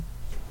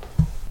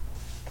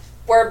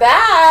We're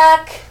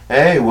back!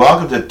 Hey,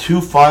 welcome to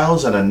Two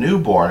Files and a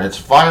Newborn. It's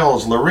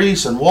Files,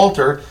 Laurice and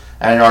Walter,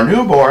 and our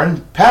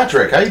newborn,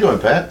 Patrick. How you doing,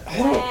 Pat?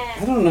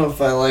 I don't know if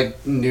I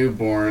like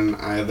newborn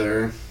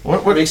either.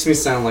 What makes me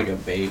sound like a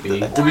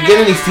baby? Did we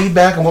get any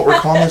feedback on what we're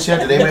calling this yet?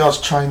 Did anybody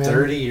else chime in?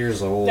 30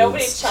 years old.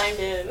 Nobody's chimed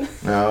in.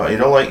 No,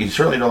 you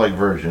certainly don't like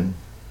virgin.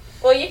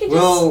 Well, you can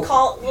just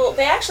call. Well,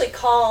 they actually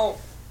call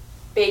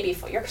baby.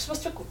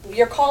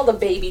 You're called a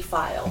baby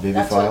file.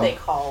 That's file? what they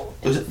call.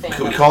 Could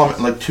we call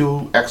them like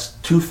two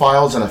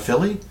files and a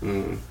filly?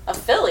 A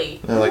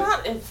filly? They're like,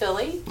 not in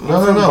Philly.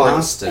 No,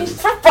 Boston.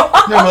 From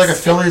Boston. No, like a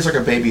filly is like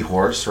a baby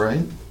horse,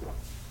 right?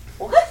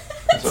 What?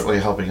 That's not really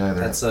helping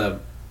either. That's a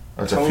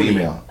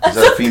female. Is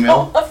that a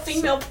female? A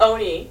female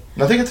pony.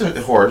 I think it's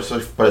a horse,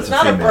 but it's a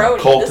not female. A brony.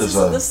 Colt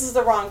This is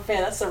the wrong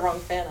fan. That's the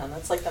wrong fan.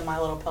 That's like the My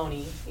Little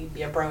Pony. You'd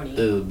be a brony.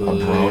 A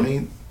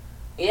brony?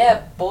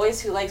 Yeah,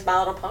 boys who like My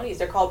Little Ponies,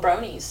 they're called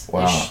bronies.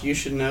 Wow. You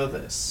should know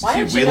this. Why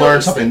don't we you know learn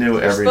these something things? new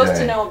every day. You're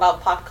supposed to know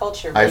about pop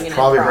culture. I've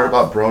probably heard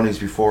about bronies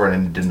before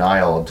and in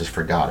denial just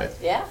forgot it.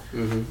 Yeah.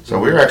 Mm-hmm. So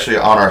we're actually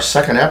on our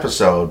second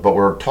episode, but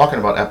we're talking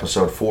about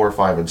episode 4,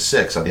 5, and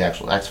 6 of the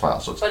actual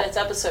X-Files. So but it's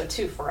episode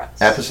 2 for us.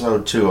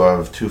 Episode 2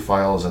 of Two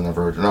Files and a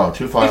Virgin. No,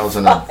 Two Files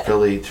and a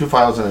Filly. 2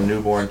 Files and a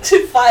Newborn.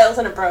 2 files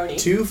and a brony.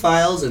 2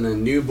 files and a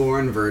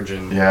newborn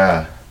virgin.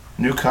 Yeah.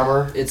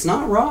 Newcomer. It's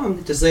not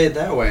wrong to say it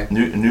that way.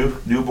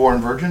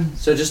 Newborn virgin?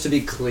 So just to be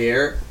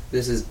clear,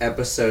 this is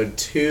episode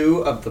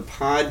 2 of the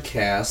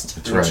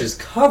podcast, which is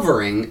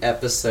covering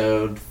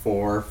episode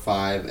 4,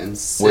 5, and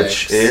 6.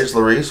 Which is,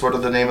 Laurice, what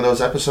are the name of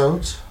those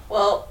episodes?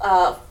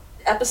 Well,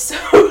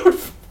 episode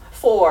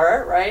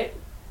 4, right?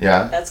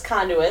 Yeah. That's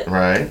Conduit.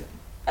 Right.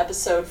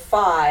 Episode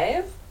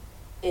 5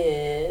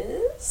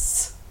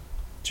 is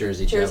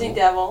Jersey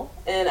Devil.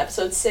 And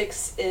episode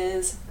 6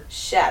 is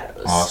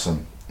Shadows.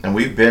 Awesome. And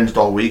we binged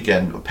all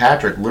weekend.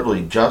 Patrick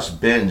literally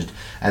just binged.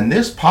 And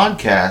this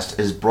podcast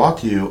is brought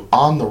to you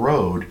on the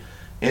road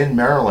in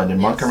Maryland, in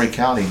Montgomery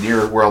County,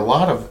 near where a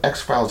lot of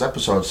X-Files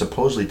episodes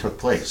supposedly took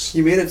place.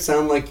 You made it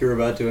sound like you were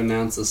about to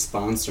announce a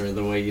sponsor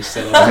the way you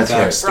said it. That's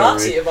right. Brought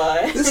to you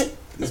by... This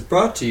is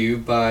brought to you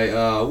by,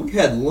 we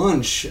had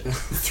lunch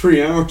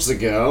 3 hours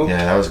ago.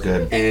 Yeah, that was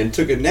good. And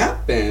took a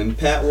nap, and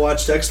Pat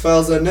watched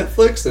X-Files on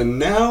Netflix, and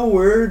now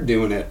we're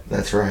doing it.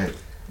 That's right.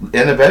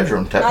 In the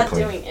bedroom,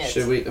 technically. Not doing it.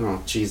 Should we...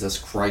 Oh, Jesus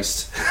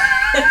Christ.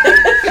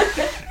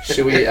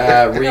 Should we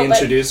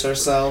reintroduce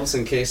ourselves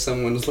in case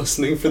someone's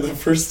listening for the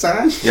first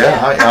time? Yeah,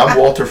 hi, I'm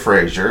Walter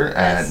Frasier,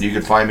 and you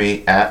can find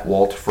me at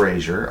Walt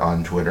Frasier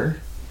on Twitter.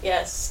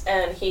 Yes,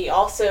 and he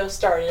also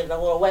started a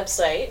little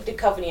website,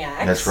 Duchovny.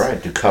 That's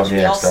right, Duchovny.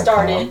 We all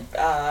started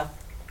a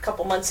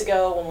couple months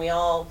ago when we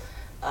all,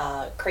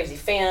 crazy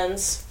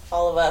fans,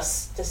 all of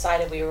us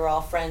decided we were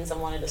all friends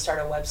and wanted to start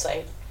a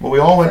website. Well, we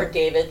all went. For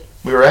David.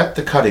 We were at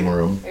the cutting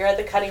room. We were at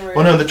the cutting room.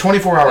 Well, no, the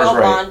 24 hours, we all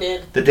right.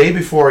 bonded. The day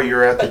before, you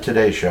were at the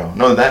Today Show.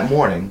 No, that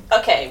morning.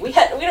 Okay, we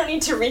don't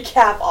need to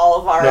recap all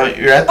of our. No,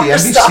 you're at the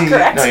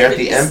NBC. No, you're at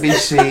the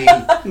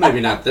NBC.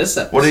 Maybe not this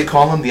episode. What do you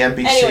call them? The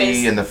NBC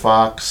Anyways, and the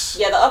Fox.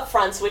 Yeah, the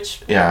upfronts,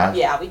 which.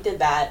 Yeah, we did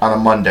that. On a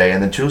Monday,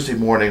 and then Tuesday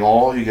morning,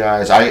 all you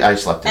guys. I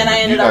slept in. And I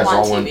ended up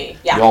on TV.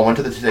 You all went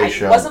to the Today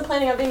Show. I wasn't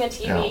planning on being on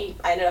TV. Yeah.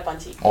 I ended up on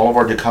TV. All of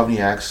our Duchovny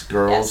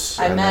girls. Yes,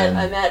 I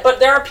met.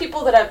 But there are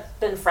people that I've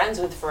been friends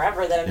with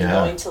forever that have been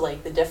going to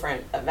like the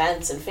different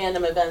events and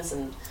fandom events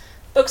and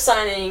book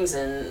signings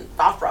and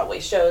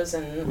off-Broadway shows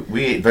and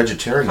we ate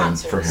vegetarian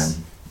concerts. For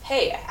him.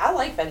 Hey, I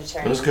like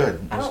vegetarian. It was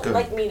good. I don't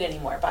like meat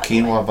anymore. By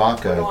quinoa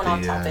vodka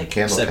at the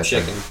candle Except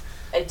chicken.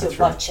 I do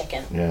love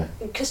chicken. Yeah.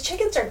 Because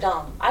chickens are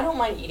dumb. I don't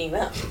mind eating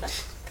them.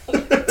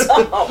 They're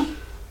dumb.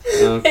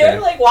 Okay. They're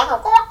like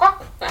waka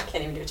waka. I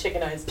can't even do a chicken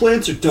noise.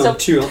 Plants are dumb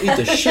too. I'll eat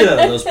the shit out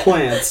of those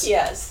plants.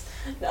 Yes.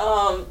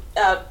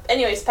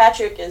 Anyways,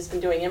 Patrick has been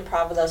doing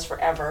improv with us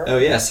forever. Oh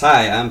yes,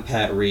 hi, I'm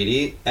Pat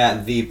Reidy,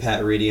 at the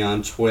Pat Reidy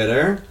on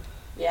Twitter.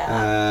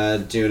 Yeah.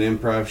 Doing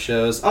improv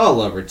shows all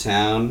over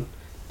town,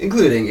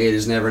 including Eight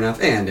Is Never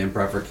Enough and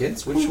Improv for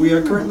Kids, which we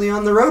are currently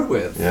on the road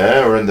with.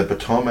 Yeah, we're in the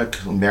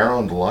Potomac,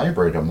 Maryland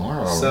Library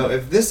tomorrow. So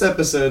if this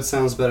episode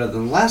sounds better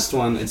than the last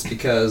one, it's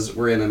because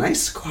we're in a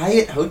nice,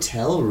 quiet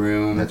hotel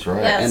room. That's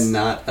right. Yes. And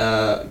not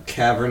a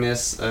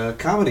cavernous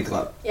comedy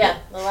club. Yeah,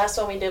 the last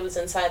one we did was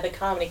inside the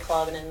comedy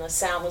club, and the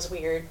sound was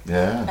weird.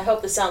 Yeah. I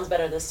hope the sound's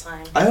better this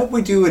time. I hope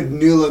we do a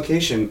new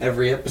location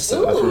every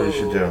episode. That's what we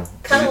should do.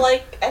 Kind of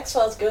like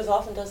X-Files goes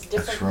off and does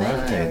different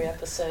things every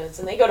episodes,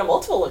 and they go to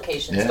multiple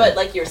locations. Yeah. But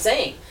like you're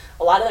saying,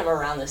 a lot of them are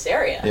around this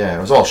area. Yeah,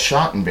 it was all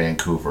shot in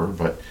Vancouver,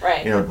 but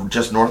right.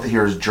 Just north of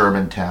here is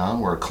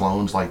Germantown, where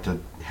clones like to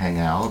hang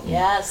out.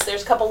 Yes,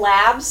 there's a couple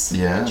labs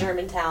in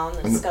Germantown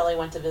that Scully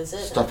went to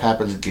visit. Stuff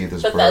happens at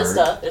Gaithersburg.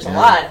 Bethesda. There's a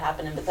lot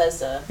happening in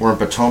Bethesda. We're in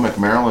Potomac,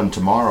 Maryland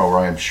tomorrow, where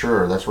I'm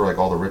sure that's where like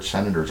all the rich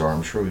senators are.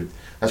 I'm sure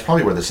that's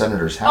probably where the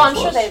senator's house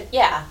was. Oh, I'm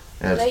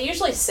sure they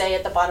usually say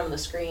at the bottom of the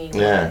screen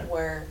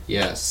where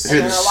yes.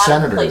 There are a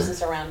lot of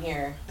places around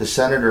here. The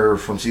senator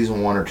from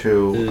season 1 or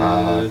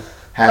 2,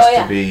 has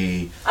to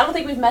be... I don't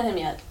think we've met him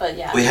yet, but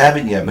yeah. We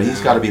haven't yet, but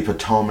he's got to be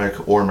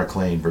Potomac or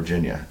McLean,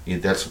 Virginia.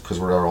 That's because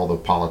where all the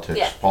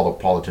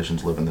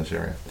politicians live in this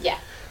area. Yeah.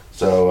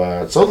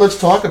 So let's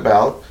talk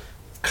about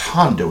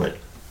Conduit.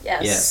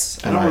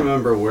 Yes. I don't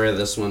remember where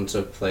this one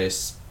took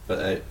place,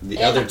 but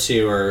the other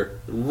two are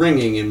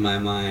ringing in my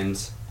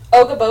mind.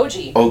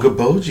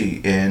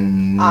 Okoboji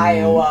in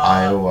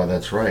Iowa,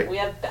 that's right. We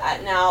have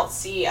now.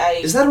 See,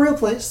 Is that a real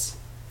place?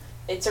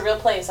 It's a real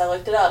place. I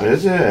looked it up.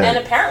 Is it? And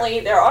apparently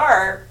there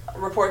are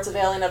reports of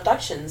alien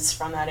abductions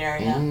from that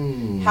area.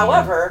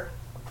 However,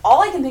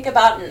 all I can think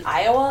about in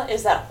Iowa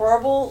is that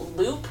horrible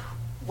loop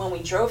when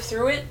we drove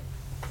through it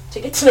to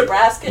get to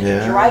Nebraska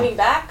and driving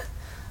back.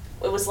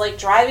 It was like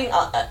driving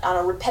on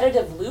a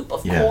repetitive loop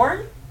of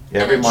corn.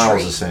 Yeah, every mile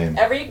is the same.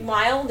 Every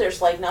mile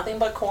there's like nothing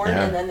but corn,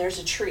 and then there's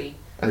a tree.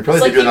 And they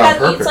probably do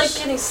that on purpose. It's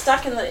like getting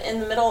stuck in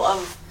the middle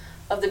of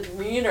the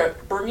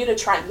Bermuda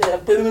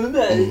Triangle.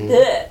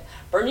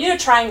 Bermuda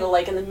Triangle,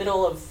 like in the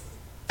middle of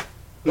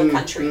the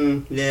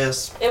country.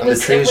 Yes. The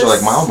trees are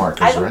like mile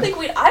markers, I don't think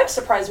I'm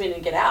surprised we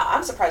didn't get out.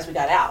 I'm surprised we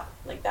got out.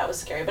 Like, that was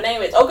scary. But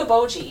anyways,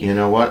 Okoboji. You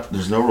know what?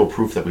 There's no real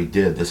proof that we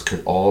did. This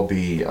could all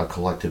be a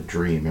collective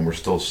dream, and we're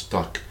still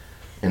stuck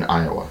in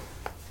Iowa.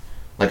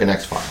 Like an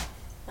X-File.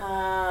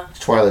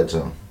 Twilight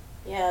Zone.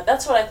 Yeah,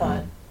 that's what I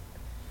thought.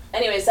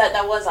 Anyways, that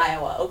was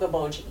Iowa,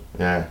 Okoboji.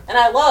 Yeah. And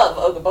I love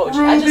Okoboji.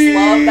 I just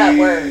love that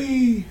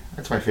word.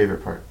 That's my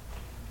favorite part.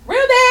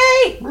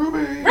 Ruby!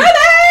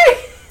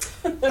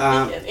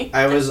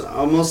 I was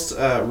almost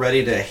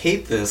ready to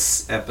hate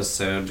this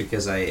episode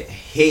because I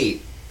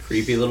hate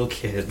creepy little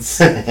kids.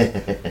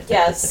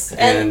 Yes.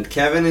 And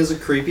Kevin is a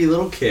creepy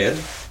little kid.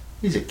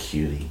 He's a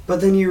cutie.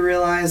 But then you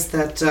realize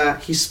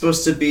that he's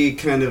supposed to be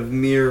kind of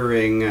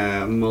mirroring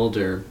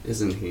Mulder,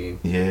 isn't he?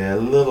 Yeah, a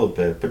little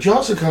bit. But you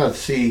also kind of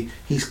see,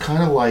 he's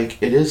kind of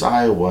like, it is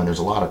Iowa and there's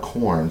a lot of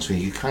corn, so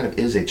he kind of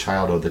is a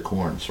child of the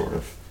corn, sort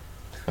of.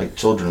 Like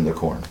children of the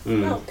corn.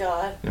 Oh,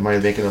 God. Am I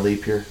making a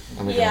leap here?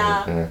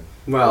 Yeah.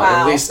 Well,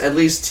 at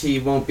least he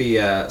won't be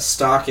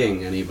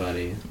stalking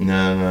anybody.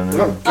 No.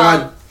 Oh,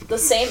 God. The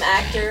same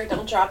actor,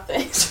 don't drop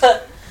things,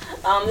 but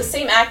the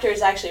same actor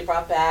is actually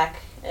brought back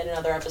in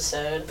another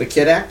episode. The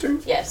kid actor?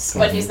 Yes,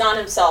 but he's not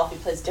himself. He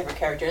plays a different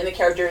character, and the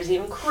character is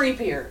even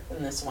creepier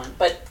than this one.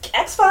 But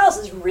X-Files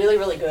is really,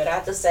 really good, I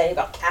have to say,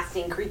 about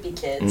casting creepy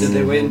kids. Did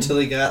they wait until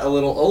he got a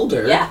little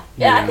older? Yeah.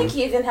 I think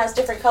he even has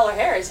different color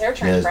hair. His hair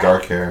turns brown.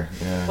 Dark hair,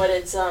 yeah. But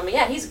it's,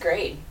 he's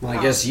great. Well,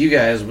 I guess you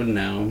guys would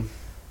know.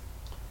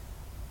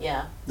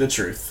 Yeah. The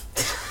truth.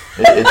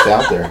 It's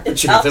out there. The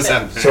truth is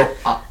out there. So,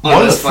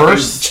 one of the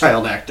first...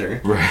 child actor.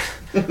 Right.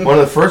 One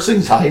of the first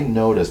things I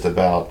noticed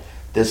about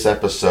this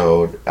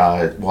episode,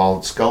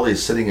 while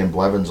Scully's sitting in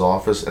Blevins'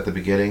 office at the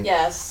beginning,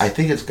 yes, I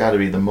think it's got to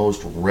be the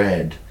most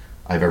red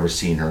I've ever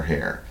seen her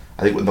hair.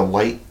 I think when the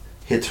light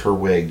hits her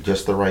wig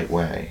just the right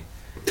way.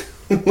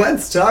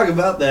 Let's talk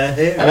about that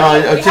hair.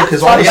 No,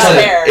 because all of a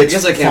sudden it's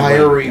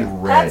fiery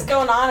red. Pat's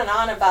going on and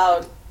on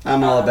about.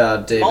 I'm all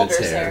about David's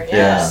Mulder's hair.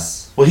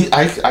 Yes.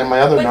 Yeah. Well,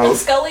 my other note. But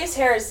Scully's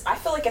hair is. I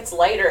feel like it's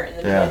lighter in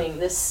the beginning.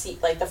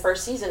 The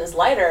first season is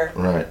lighter.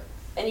 Right.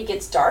 And he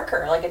gets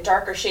darker, like a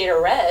darker shade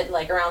of red,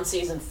 like around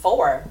season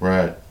 4.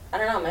 Right. I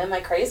don't know, man. Am I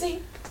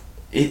crazy?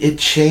 It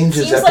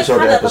changes seems episode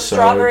like to episode. A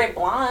strawberry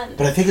blonde.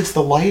 But I think it's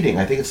the lighting.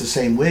 I think it's the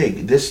same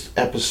wig. This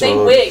episode.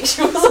 Same wig.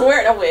 She wasn't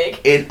wearing a wig.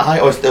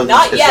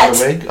 Not yet. It's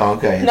not a wig? Oh,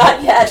 okay.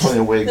 Not yet. It's only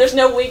a wig. There's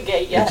no wig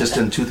yet. It's just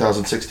in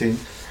 2016.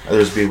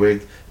 There's a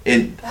wig.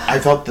 I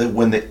felt that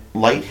when the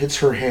light hits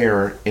her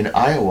hair in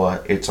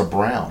Iowa, it's a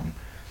brown.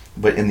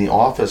 But in the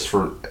office,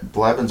 for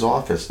Blevins'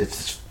 office, it's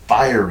this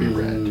fiery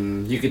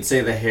red. You could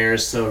say the hair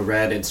is so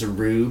red it's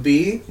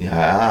ruby.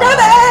 Yeah.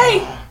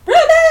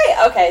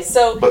 Ruby! Okay,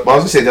 so... But I was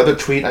going to say, the other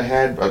tweet I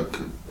had,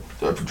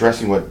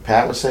 addressing what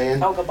Pat was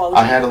saying,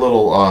 I had a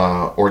little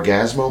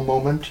orgasmo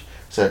moment.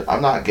 Said,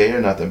 I'm not gay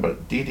or nothing,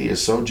 but Dee Dee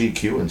is so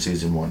GQ in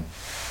season 1.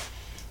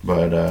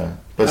 But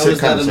how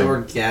is that an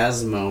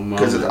orgasmo moment?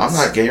 Because I'm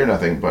not gay or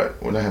nothing,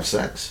 but when I have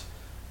sex...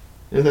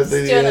 Doing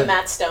the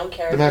Matt Stone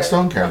character. The Matt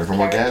Stone character from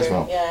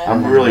Orgasmo. Yeah,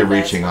 I'm really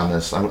reaching on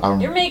this.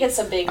 You're making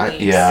some big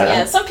leaps.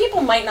 Yeah. Some people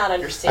might not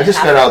understand. I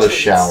just got out of the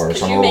shower,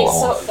 so I'm a little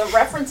off. The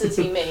references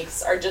he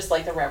makes are just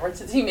like the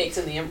references he makes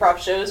in the improv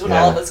shows when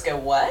all of us go,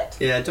 what?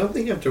 Yeah, I don't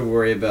think you have to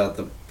worry about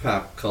the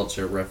pop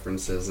culture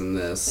references in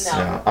this. No.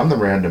 Yeah, I'm the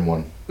random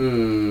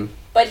one.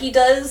 But he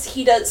does,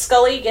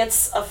 Scully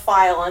gets a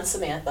file on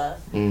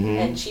Samantha,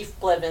 and Chief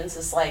Blevins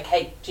is like,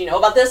 hey, do you know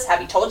about this? Has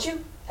he told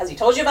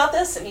you about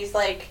this? And he's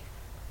like...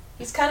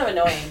 He's kind of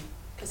annoying,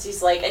 because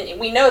he's like, and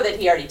we know that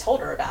he already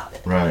told her about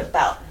it. Right.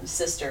 About his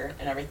sister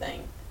and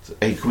everything.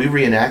 Hey, can we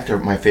reenact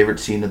my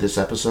favorite scene of this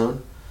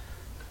episode?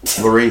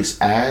 Laurice,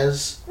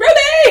 as...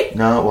 Ruby!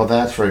 No, well,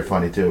 that's very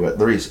funny, too. But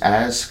Laurice,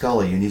 as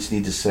Scully, you just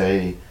need to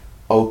say,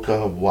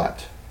 Oka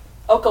what?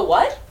 Oka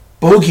what?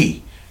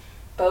 Bogey.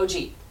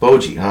 Bogie.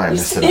 Bogie. All right, I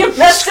messed it up.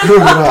 Messed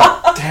Screwed it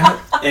up. Damn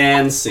it.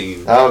 And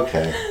scene.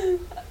 Okay.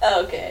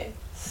 Okay.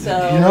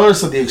 So... You notice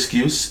that the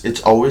excuse,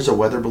 it's always a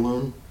weather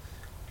balloon?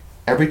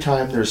 Every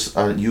time there's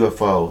a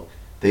UFO,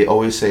 they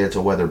always say it's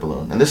a weather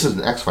balloon. And this is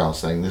an X-Files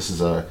thing. This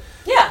is a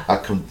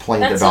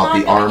complaint That's about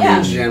the Army,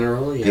 yeah.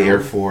 General, the Air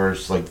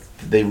Force. Like,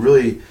 they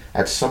really,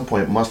 at some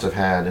point, must have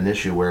had an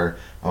issue where,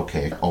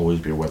 okay, it can always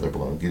be a weather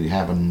balloon. You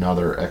have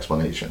another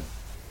explanation.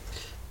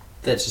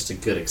 That's just a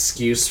good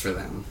excuse for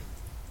them.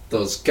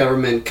 Those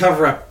government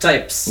cover-up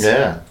types.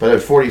 Yeah, but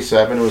at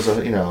 47, it was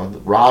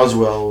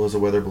Roswell was a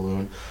weather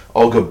balloon.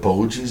 Olga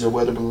Boji's a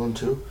weather balloon,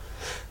 too.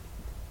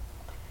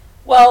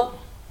 Well,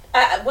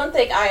 one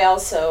thing I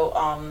also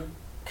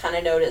kind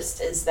of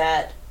noticed is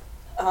that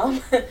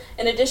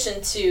in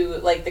addition to,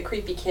 like, the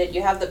creepy kid,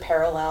 you have the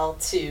parallel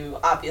to,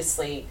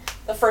 obviously,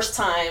 the first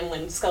time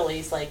when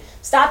Scully's like,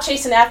 stop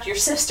chasing after your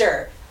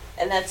sister,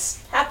 and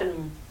that's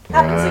happens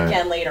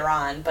again later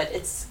on. But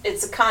it's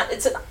a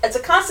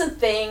constant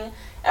thing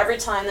every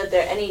time that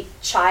any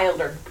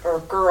child or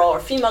girl or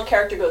female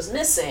character goes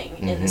missing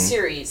in the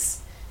series.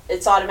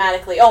 It's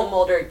automatically, oh,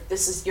 Mulder,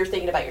 you're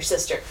thinking about your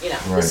sister.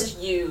 This is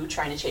you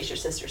trying to chase your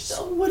sister still.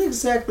 So what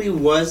exactly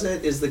was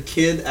it? Is the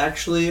kid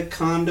actually a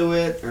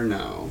conduit or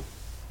no?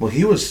 Well,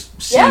 he was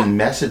seeing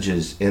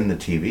messages in the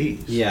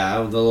TVs. Yeah,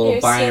 the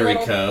little binary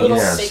code.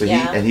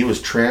 He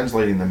was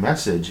translating the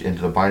message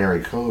into the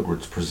binary code,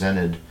 which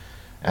presented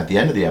at the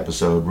end of the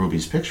episode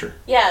Ruby's picture.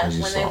 Yeah,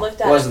 when they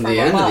looked at it wasn't from the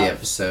end above. of the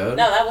episode.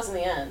 No, that wasn't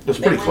the end. It was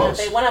pretty close.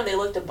 They went up, they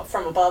looked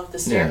from above the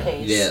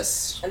staircase. Yeah.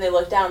 Yes. And they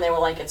looked down and they were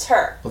like, it's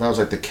her. Well, that was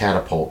like the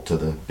catapult to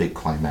the big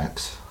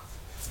climax.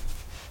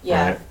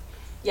 Yeah. Right?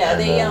 Yeah,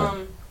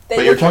 and,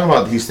 but you're talking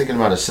about he's thinking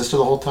about his sister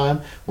the whole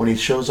time? When he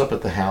shows up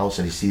at the house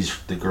and he sees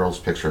the girl's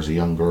picture as a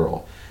young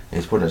girl, and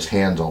he's putting his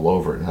hands all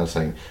over it, and I was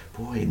saying,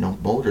 boy, no,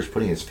 Mulder's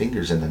putting his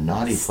fingers in the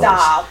naughty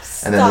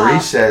place. And then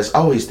Maurice says,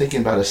 oh, he's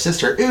thinking about his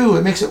sister. Ew,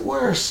 it makes it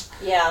worse.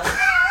 Yeah.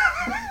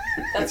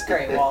 That's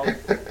great, Walt.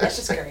 That's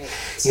just great.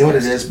 You know what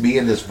it is? Me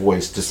and this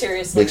voice just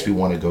makes me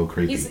want to go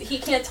creepy. He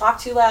can't talk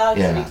too loud.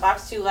 Yeah. If he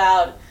talks too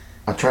loud...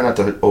 I try not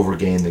to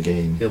overgain the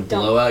game. He'll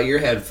blow out your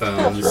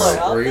headphones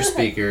or your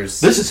speakers.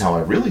 This is how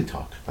I really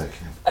talk.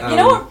 You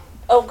know what?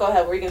 Oh, go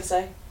ahead. What were you going to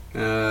say?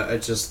 I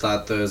just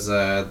thought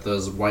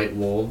those white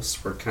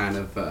wolves were kind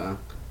of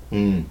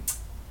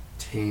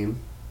tame.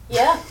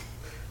 Yeah.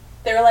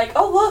 They were like,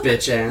 oh, look.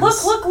 Bitch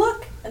ass.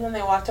 Look. And then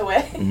they walked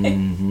away.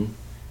 Mm-hmm.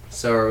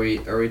 So are we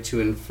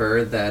to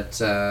infer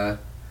that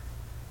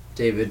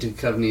David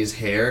Duchovny's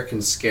hair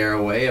can scare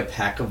away a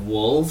pack of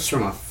wolves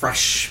from a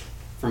fresh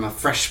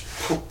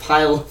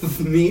pile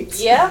of meat?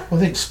 Yeah. Well,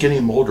 I think Skinny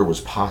Mulder was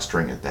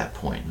posturing at that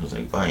point. He was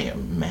like, I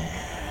am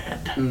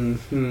mad.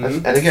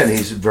 Mm-hmm. And again,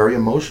 he's very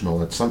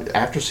emotional.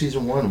 After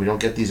season 1, we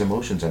don't get these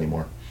emotions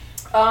anymore.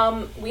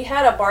 We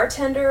had a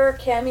bartender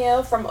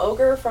cameo from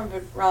Ogre from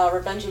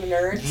Revenge of the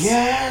Nerds.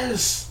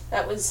 Yes!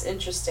 That was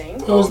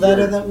interesting. Oh, was that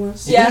who that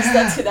was? Yes,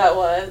 that's who that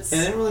was. I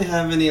didn't really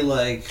have any,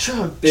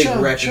 big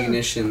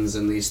recognitions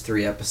in these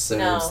 3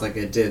 episodes like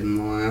I did in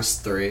the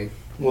last 3.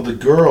 Well, the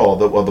girl,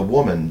 the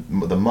woman,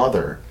 the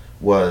mother,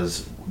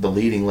 was the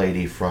leading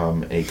lady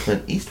from a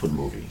Clint Eastwood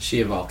movie.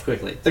 She evolved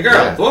quickly. The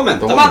girl, the woman,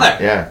 the mother!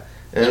 Yeah.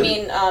 You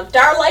mean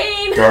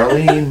Darlene?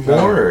 Darlene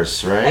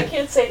Morris, right? I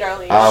can't say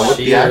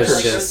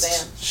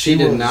Darlene. She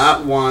did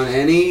not want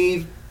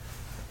anything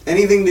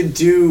to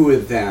do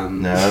with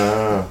them.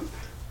 No.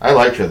 I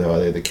liked her,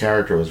 though. The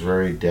character was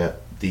very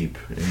deep,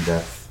 in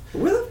depth.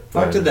 Where the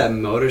fuck did that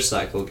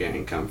motorcycle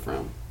gang come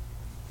from?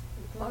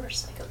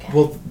 Motorcycle gang?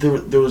 Well,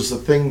 there was a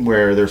thing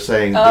where they're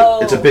saying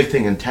it's a big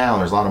thing in town.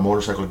 There's a lot of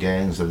motorcycle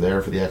gangs. They're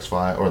there for the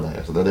X-Files, or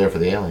they're there for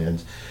the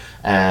aliens.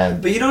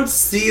 But you don't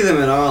see them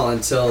at all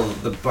until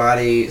the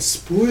body,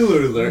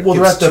 spoiler alert,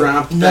 they're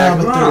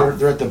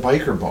at the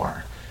biker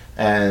bar.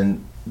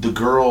 And the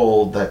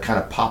girl that kind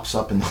of pops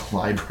up in the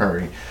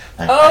library.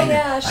 She's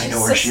I know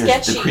where so she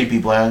sketchy. is. The creepy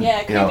blonde.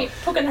 Yeah, creepy,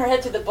 poking her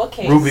head through the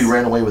bookcase. Ruby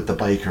ran away with the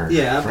biker.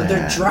 Yeah, but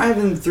they're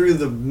driving through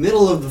the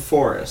middle of the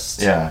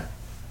forest. Yeah.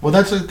 Well,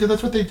 that's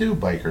what they do,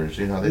 bikers.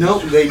 They don't. No,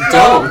 they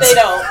don't.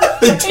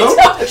 They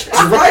don't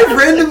drive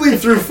randomly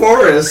through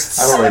forests.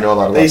 I don't really know a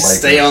lot about bikers. They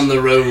stay on the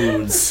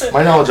roads.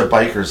 My knowledge of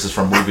bikers is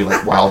from a movie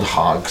like Wild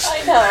Hogs.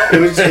 I know. It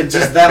was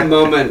just that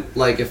moment,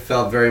 it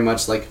felt very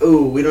much like,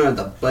 oh, we don't have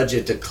the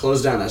budget to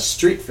close down a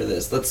street for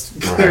this. Let's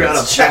clear out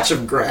a patch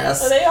of grass.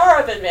 Well, they are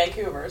up in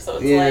Vancouver, so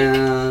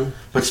it's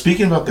But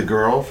speaking about the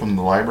girl from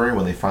the library,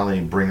 when they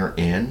finally bring her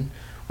in,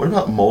 what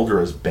about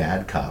Mulder as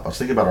bad cop? I was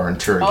thinking about our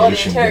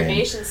interrogation the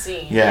interrogation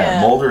scene. Yeah,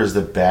 Mulder as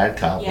the bad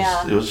cop.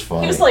 Yeah. It was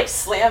funny. He was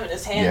slamming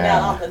his hand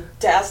down on the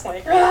desk,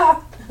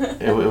 ah!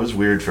 It was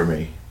weird for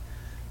me.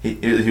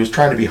 He was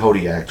trying to be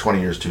Hodiak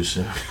 20 years too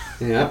soon.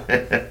 Yeah. I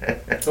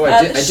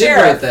did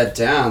write that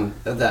down.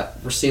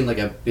 That we're seeing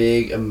a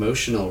big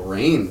emotional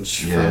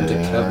range from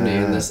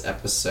Duchovny in this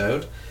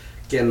episode.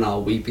 Getting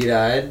all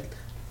weepy-eyed.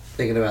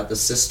 Thinking about the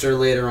sister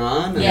later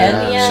on. Showing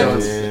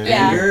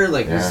anger.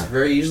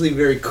 He's usually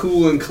very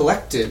cool and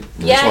collected.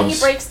 Yeah, he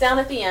breaks down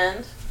at the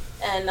end.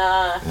 And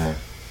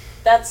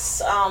that's...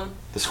 the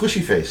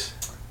squishy face.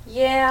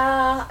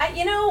 Yeah.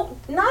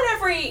 Not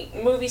every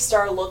movie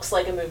star looks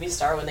like a movie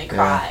star when they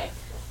cry.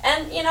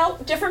 And,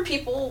 different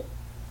people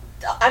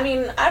I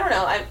mean, I don't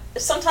know.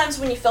 Sometimes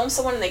when you film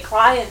someone and they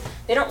cry and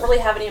they don't really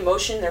have any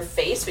emotion in their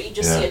face, but you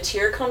just see a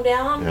tear come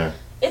down,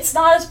 it's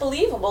not as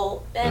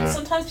believable. And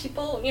sometimes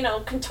people,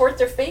 contort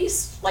their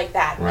face like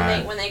that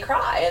when they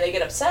cry and they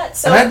get upset.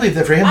 So, and I believe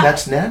that for him,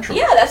 that's natural.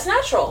 Yeah, that's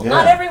natural. Yeah.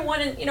 Not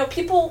everyone,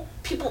 people.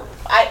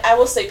 I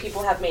will say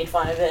people have made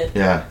fun of it.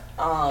 Yeah.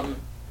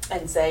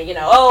 And say,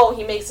 oh,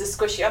 he makes this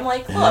squishy. I'm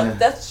like, look,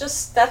 that's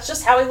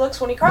just how he looks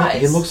when he cries. No,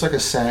 he looks like a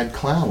sad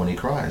clown when he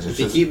cries. If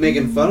you keep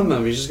making fun of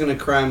him, he's just going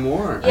to cry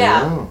more.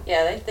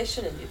 Yeah, they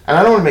shouldn't do that. And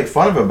I don't want to make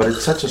fun of him, but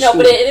it's such a... No,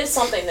 but it is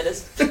something that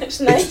is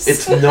nice.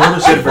 It's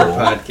noticeable. For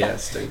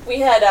podcasting. We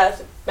had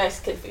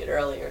Mexican food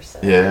earlier, so...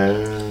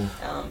 Yeah.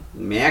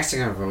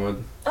 Mexican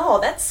food.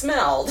 Oh, that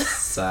smelled.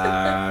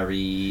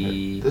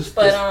 Sorry.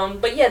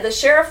 But yeah, the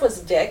sheriff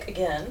was a dick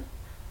again.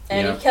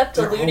 And he kept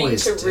alluding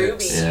to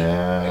Ruby.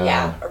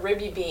 Yeah,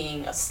 Ruby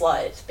being a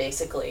slut,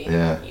 basically.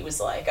 Yeah. He was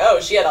like, oh,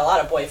 she had a lot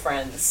of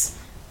boyfriends.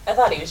 I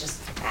thought he was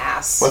just an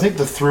ass. Well, I think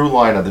the through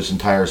line of this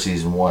entire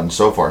season 1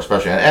 so far,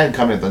 especially, and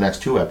coming to the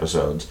next 2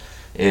 episodes,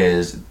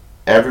 is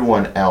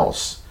everyone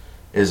else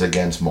is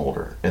against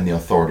Mulder in the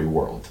authority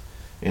world.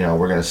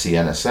 We're going to see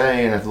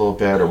NSA in a little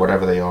bit, or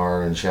whatever they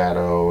are in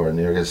Shadow, and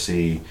you're going to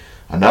see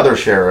another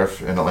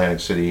sheriff in Atlantic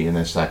City in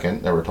a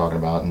second that we're talking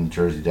about in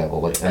Jersey Devil.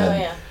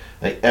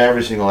 Like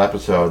every single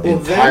episode, the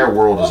entire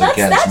world is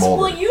against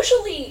Mulder. Well,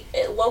 usually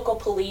local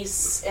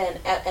police and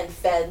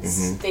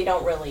feds, they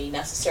don't really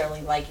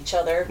necessarily like each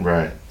other.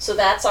 Right. So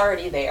that's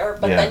already there.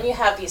 But then you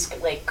have these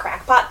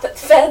crackpot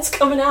feds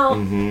coming out.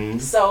 Mm-hmm.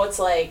 So it's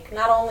like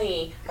not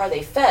only are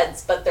they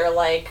feds, but they're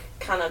like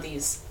kind of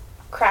these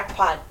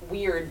crackpot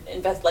weird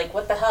like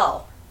what the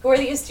hell? Who are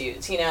these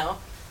dudes?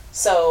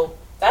 So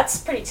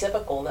that's pretty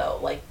typical though.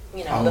 Like.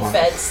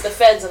 The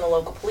feds and the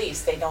local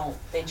police, they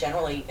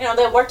generally,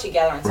 they'll work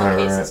together in some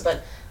cases,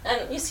 but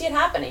you see it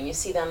happening. You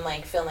see them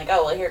feeling like,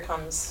 oh, well, here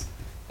comes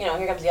the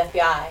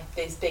FBI,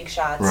 these big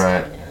shots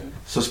coming in.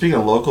 So speaking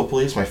of local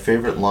police, my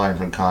favorite line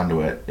from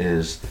Conduit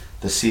is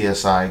the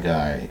CSI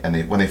guy,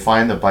 and when they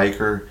find the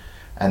biker,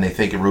 and they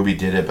think Ruby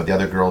did it, but the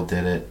other girl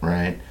did it,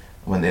 right?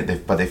 When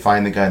they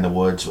find the guy in the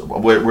woods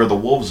where the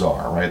wolves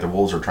are, right? The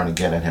wolves are trying to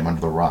get at him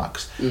under the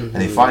rocks, and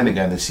they find the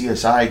guy, and the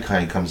CSI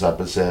guy comes up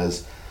and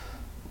says,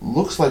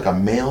 looks like a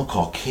male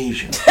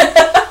Caucasian.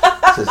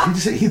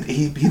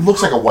 He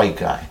looks like a white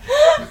guy.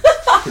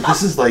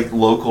 This is like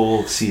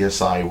local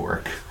CSI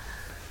work.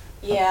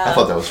 Yeah. I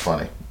thought that was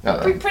funny.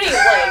 You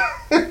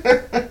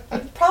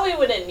probably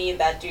wouldn't need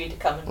that dude to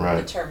come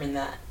and determine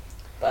that.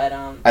 But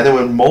And then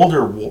when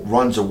Mulder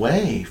runs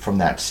away from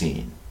that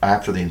scene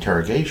after the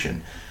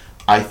interrogation,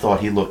 I thought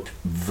he looked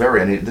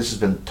very, and this has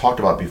been talked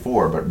about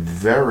before, but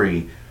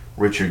very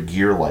Richard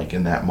Gere-like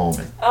in that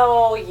moment.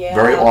 Oh, yeah.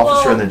 Very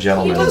Officer and the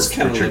Gentleman. He does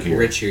kind of Richard like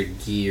Richard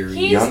Gere.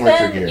 Young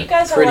Richard Gere. You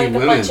guys are Pretty like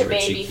women, a bunch of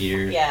Richard baby.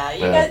 Gere. Yeah,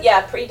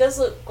 he does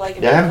look like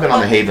a I haven't been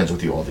on the Havens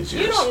with you all these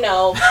years. You don't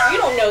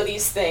know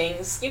these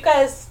things. You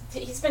guys,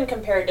 he's been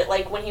compared to,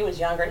 when he was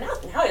younger. Now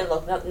he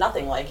looks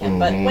nothing like him,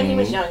 but when he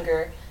was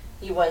younger,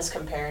 he was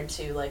compared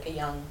to, a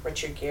young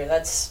Richard Gere.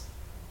 That's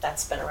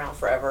been around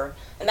forever.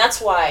 And that's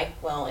why,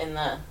 well, in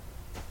the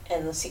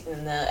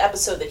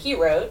episode that he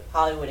wrote,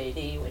 Hollywood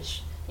AD,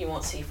 which you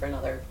won't see for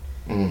another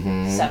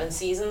 7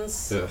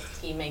 seasons. Ugh.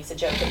 He makes a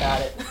joke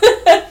about it.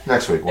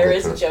 Next week. There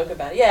is a joke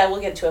about it. Yeah,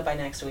 we'll get to it by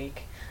next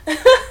week.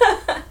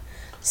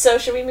 So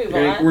should we move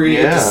on? We're going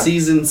to get to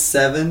season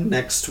 7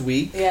 next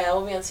week. Yeah,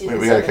 we'll be on season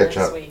 7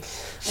 next week.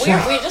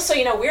 We just so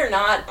you know, we're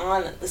not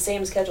on the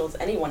same schedule as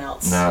anyone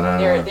else.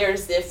 No.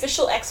 There's the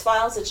official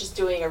X-Files that's just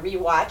doing a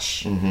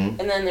rewatch, and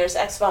then there's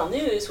X-File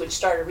News, which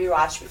started a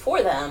rewatch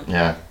before them.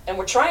 Yeah. And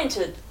we're trying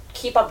to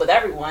keep up with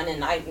everyone,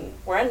 and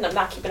we're ending up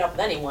not keeping up with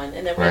anyone,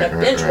 and then we end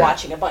up binge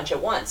watching a bunch at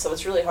once. So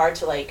it's really hard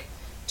to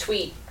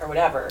tweet or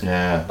whatever.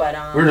 Yeah.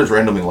 But we're just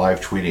randomly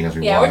live tweeting as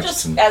we watch. Yeah, we're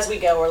just as we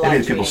go. We're live tweeting.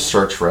 Maybe people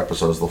search for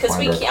episodes, they'll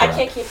find our crap. I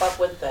can't keep up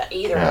with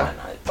either one.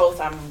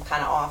 Both I'm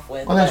kind of off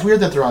with. Well, that's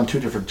weird that they're on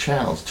 2 different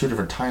channels, 2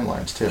 different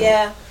timelines too.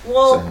 Yeah.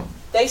 Well,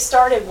 they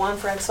started one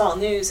for X-File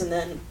News, and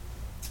then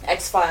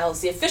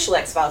X-Files, the official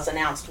X-Files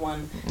announced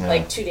one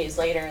 2 days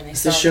later, and they.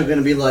 Is this show going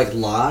to be like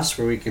Lost,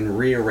 where we can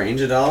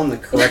rearrange it all in the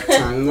correct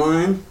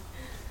timeline?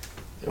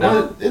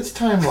 Well, it's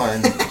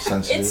timeline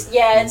sensitive.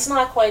 It's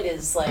not quite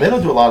as They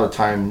don't do a lot of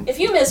time. If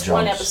you miss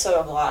one episode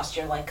of Lost,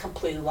 you're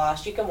completely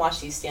lost. You can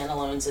watch these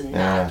standalones and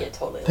not get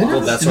totally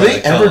lost. Do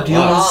they ever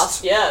deal with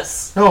Lost?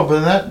 Yes. No,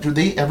 but do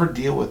they ever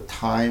deal with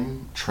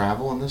time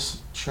travel in this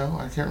show?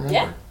 I can't remember.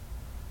 Yeah.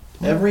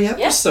 Every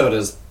episode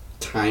is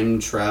time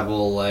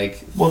travel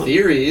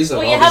theories of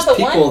all these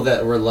people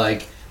that were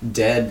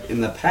dead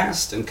in the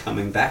past and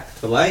coming back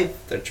to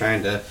life. They're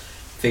trying to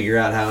figure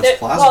out how it's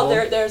plausible.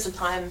 Well, there's a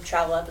time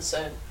travel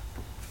episode.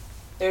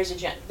 There's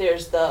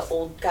the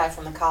old guy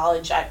from the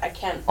college. I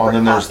can't. Oh, and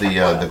then there's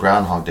the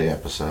Groundhog Day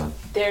episode.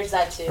 There's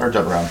that too. Or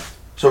jump around.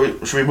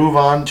 So should we move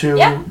on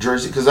to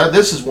Jersey? Because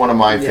this is one of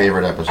my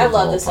favorite episodes. I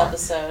love this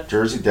episode.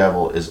 Jersey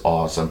Devil is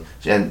awesome,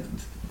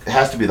 and it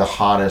has to be the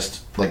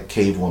hottest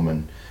cave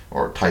woman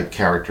or type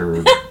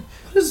character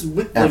what is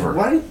with Ever.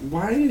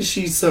 Why is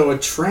she so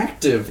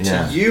attractive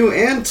to you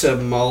and to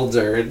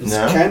Mulder? It's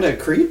kind of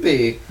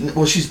creepy.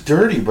 Well, she's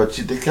dirty, but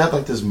they got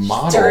like this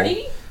model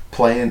dirty?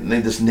 playing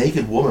this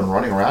naked woman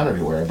running around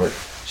everywhere. But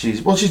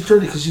she's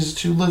dirty because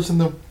she lives in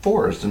the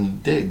forest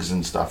and digs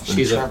and stuff.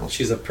 And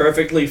She's a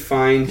perfectly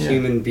fine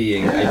human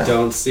being. Yeah. I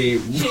don't see.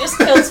 She just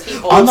kills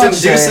people. I'm not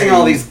inducing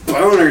all these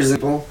boners.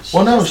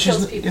 Well, no,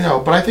 she's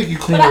but I think you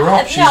clean her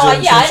up.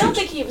 I don't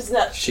think he was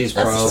not. She's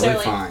probably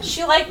fine.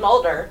 She liked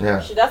Mulder.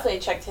 Yeah. She definitely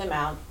checked him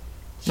out.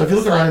 So if you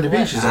look at her on the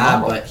beach, she's a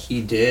model. But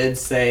he did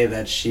say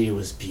that she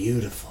was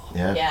beautiful.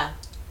 Yeah. Yeah.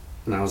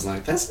 And I was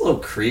like, that's a little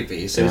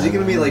creepy. So is he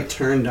going to be like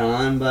turned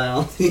on by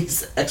all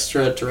these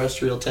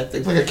extraterrestrial type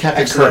things? Like a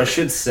Captain Actually, Kirk. I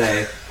should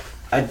say,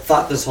 I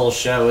thought this whole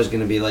show was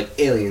going to be like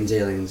aliens.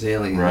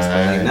 Right.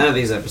 But like none of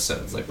these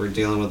episodes. Like we're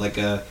dealing with like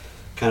a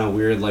kind of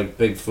weird like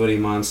Bigfooty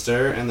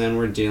monster, and then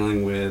we're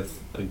dealing with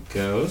a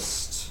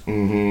ghost.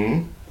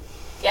 Mm-hmm.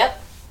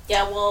 Yep.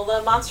 Yeah. Well,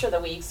 the monster of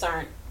the weeks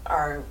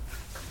are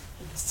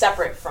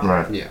separate from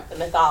the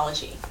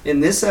mythology. In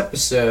this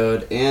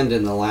episode and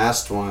in the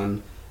last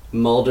one,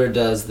 Mulder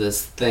does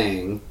this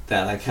thing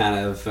that I kind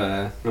of,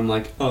 I'm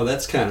like, oh,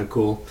 that's kind of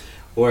cool.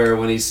 Where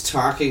when he's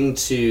talking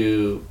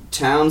to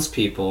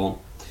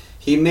townspeople,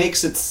 he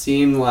makes it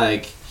seem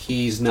like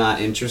he's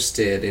not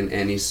interested in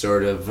any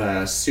sort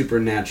of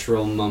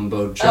supernatural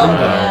mumbo jumbo.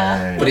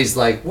 Right. But he's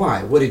like,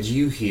 why? What did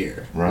you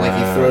hear? Right. Like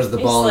he throws the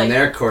ball in like,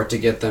 their court to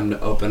get them to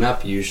open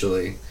up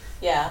usually.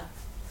 Yeah.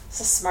 It's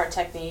a smart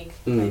technique.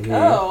 Mm-hmm.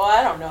 Like, oh,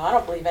 I don't know. I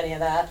don't believe any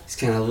of that. He's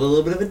kind of a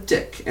little bit of a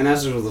dick. And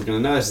as I was going to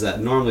notice that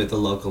normally the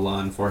local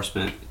law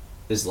enforcement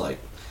is like,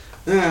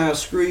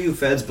 screw you,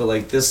 feds. But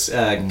like this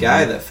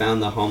guy that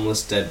found the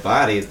homeless dead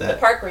body, The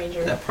park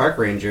ranger. That park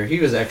ranger, he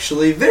was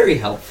actually very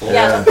helpful.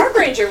 Yeah, the park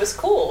ranger was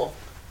cool.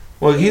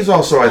 Well, he's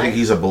also, I think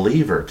he's a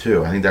believer,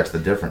 too. I think that's the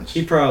difference.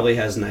 He probably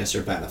has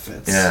nicer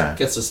benefits. Yeah.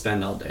 Gets to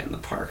spend all day in the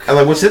park. And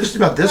like, what's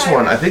interesting about this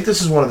one, I think this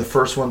is one of the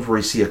first ones where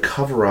you see a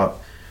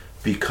cover-up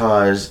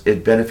because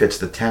it benefits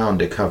the town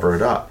to cover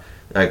it up.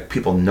 Like,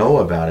 people know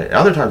about it.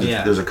 Other times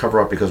there's a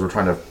cover-up because we're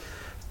trying to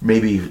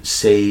maybe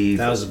save...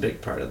 That was a big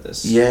part of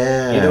this.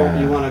 Yeah.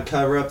 You want to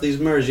cover up these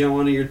murders. You don't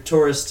want your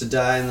tourists to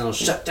die, and then it'll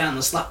shut down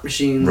the slot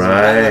machines.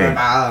 Right. Blah,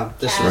 blah, blah.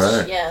 This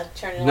was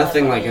turning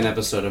nothing like an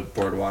episode of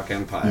Boardwalk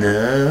Empire.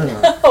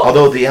 No.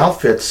 Although the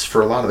outfits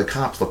for a lot of the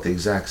cops look the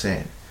exact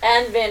same.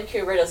 And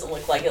Vancouver doesn't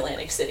look like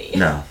Atlantic City.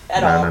 No.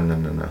 At all.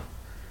 No.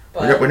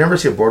 But we never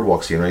see a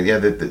boardwalk scene, right? Yeah,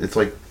 it's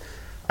like...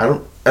 I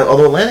don't...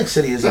 Although Atlantic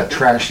City is that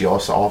trashy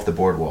also off the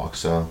boardwalk,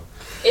 so...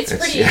 It's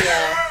pretty...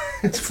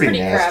 It's pretty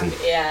nasty.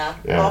 Crappy.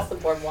 Yeah, off the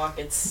boardwalk.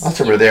 It's... That's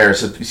over there.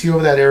 So you see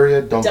over that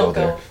area, don't go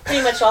there.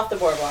 Pretty much off the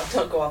boardwalk.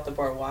 Don't go off the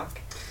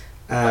boardwalk.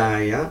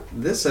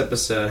 This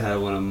episode had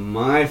one of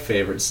my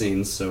favorite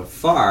scenes so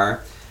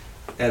far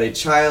at a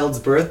child's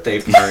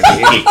birthday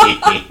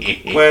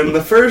party. When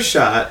the first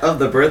shot of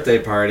the birthday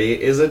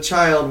party is a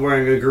child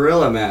wearing a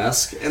gorilla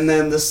mask, and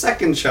then the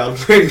second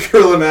child wearing a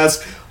gorilla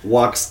mask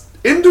walks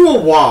into a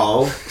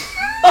wall,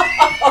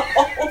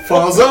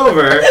 falls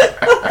over,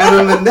 and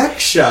then the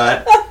next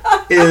shot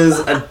is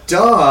a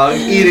dog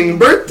eating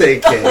birthday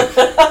cake.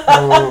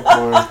 Oh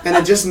boy. And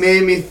it just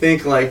made me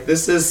think, like,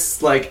 this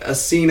is like a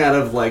scene out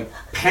of like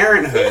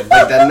Parenthood,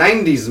 like that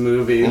 90s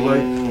movie.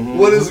 Like,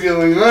 what is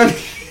going on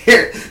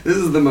here? This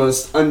is the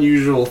most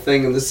unusual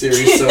thing in the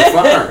series so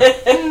far.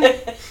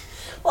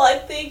 Well, I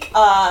think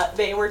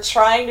they were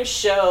trying to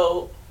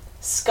show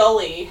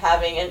Scully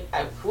having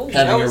a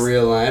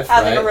real life,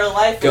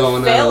 going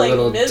on failing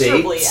little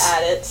miserably dates.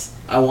 at it.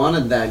 I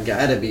wanted that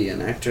guy to be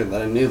an actor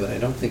that I knew, but I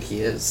don't think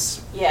he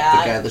is.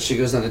 Yeah. The guy that she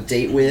goes on a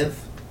date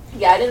with.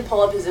 Yeah, I didn't pull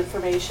up his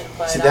information,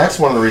 but... See, that's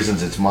one of the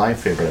reasons it's my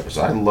favorite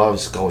episode. I love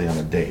Scully on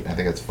a date. I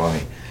think it's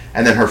funny.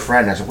 And then her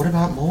friend, I said, what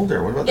about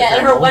Mulder? What about the guy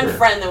and her Mulder? one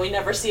friend that we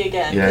never see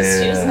again,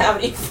 because she doesn't have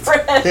any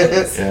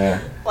friends.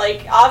 Yeah.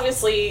 Like,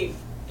 obviously,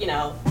 you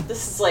know,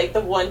 this is like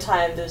the one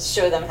time to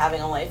show them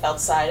having a life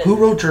outside. Who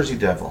wrote Jersey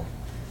Devil?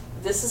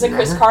 This is a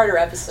Chris Carter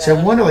episode. So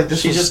I wonder, like,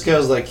 She just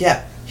goes like,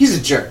 yeah, he's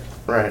a jerk.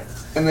 Right.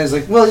 And then it's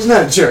like, well, he's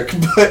not a jerk,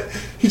 but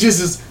he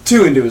just is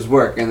too into his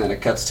work, and then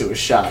it cuts to a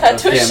shot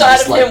of him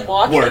just, like,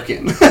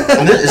 working.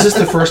 And is this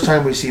the first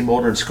time we see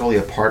Mulder and Scully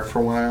apart for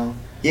a while?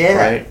 Yeah.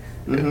 Right?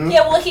 Mm-hmm.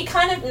 Yeah, well, he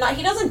kind of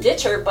he doesn't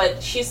ditch her,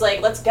 but she's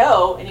like, "Let's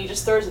go," and he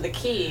just throws her the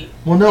key.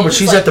 Well, no, but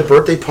she's like, at the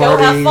birthday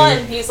party. Go have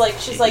fun. She's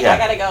like, I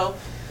gotta go,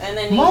 and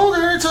then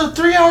Mulder, it's a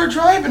 3-hour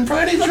drive in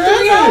Friday traffic.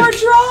 3-hour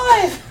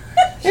drive.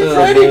 In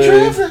Friday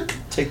traffic.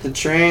 Take the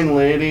train,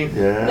 lady.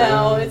 Yeah.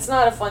 No, it's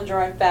not a fun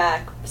drive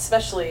back,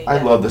 especially.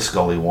 I love the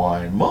Scully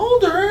wine.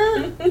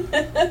 Mulder,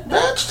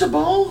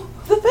 vegetable.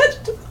 The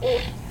vegetable.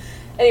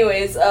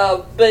 Anyways,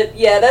 but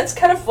yeah, that's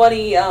kind of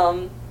funny.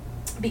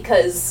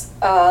 Because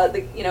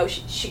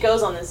she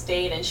goes on this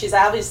date and she's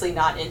obviously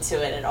not into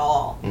it at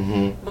all.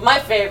 Mm-hmm. But my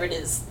favorite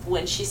is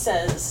when she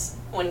tells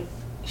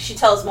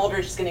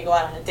Mulder she's going to go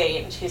out on a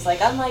date, and she's like,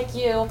 "Unlike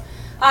you,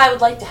 I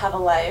would like to have a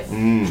life."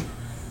 Mm.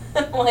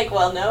 I'm like,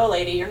 well, no,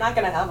 lady, you're not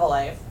going to have a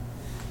life.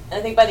 And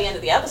I think by the end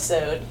of the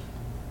episode,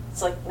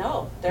 it's like,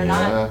 no, they're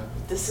not.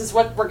 this is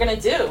what we're gonna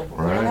do. We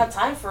don't have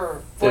time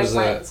for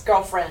boyfriends,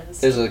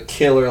 girlfriends. There's a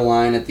killer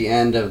line at the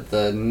end of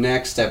the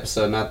next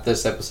episode, not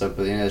this episode,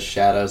 but the end of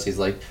Shadows. He's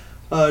like,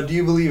 do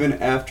you believe in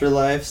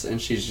afterlives? And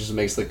she just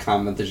makes the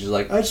comment that she's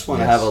like, I just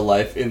want to have a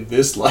life in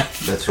this life.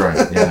 That's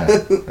right,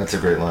 yeah. That's a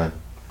great line.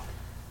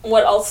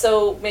 What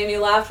also made me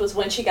laugh was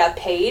when she got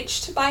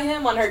paged by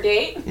him on her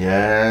date.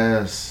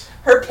 Yes.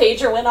 Her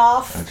pager went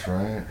off. That's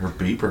right. Her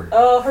beeper.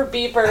 Oh, her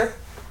beeper.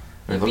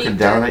 You're looking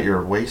down at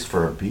your waist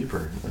for a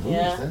beeper. Who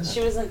is that? She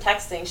wasn't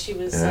texting. She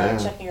was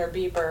checking her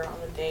beeper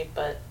on the date.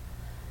 But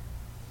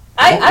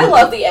I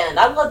love the end.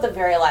 I love the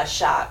very last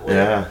shot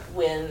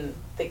when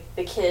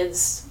the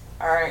kids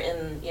are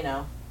in,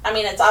 I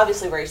mean, it's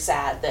obviously very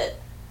sad that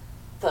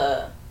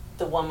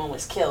the woman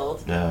was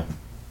killed. Yeah.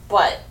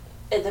 But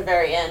at the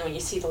very end, when you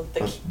see the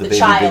baby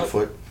child,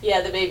 Bigfoot. Yeah,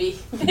 the baby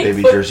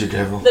Jersey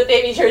Devil. The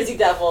baby Jersey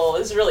Devil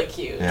is really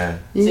cute. Yeah.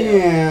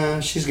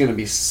 Yeah, she's gonna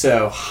be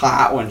so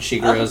hot when she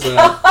grows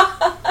up.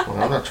 Well,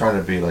 I'm not trying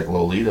to be like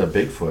Lolita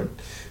Bigfoot,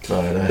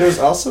 but there's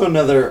also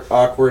another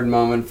awkward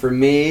moment for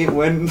me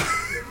when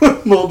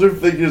Mulder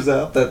figures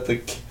out that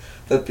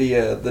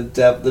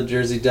the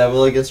Jersey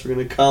Devil, I guess we're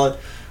gonna call it,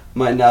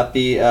 might not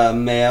be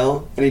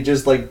male, and he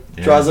just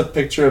draws a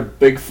picture of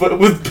Bigfoot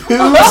with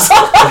boobs.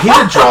 He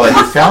didn't draw that.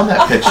 He found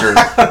that picture.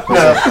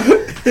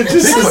 It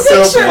just is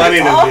so funny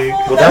to me.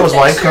 Well, that was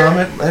my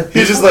comment.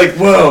 He's just like,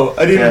 whoa,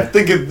 I didn't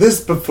think of this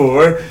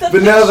before,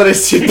 but now that I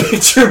see a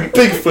picture of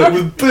Bigfoot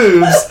with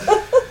boobs.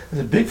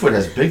 Bigfoot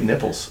has big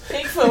nipples.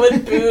 Bigfoot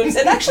with boobs.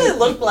 It actually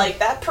looked like,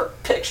 that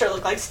picture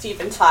looked like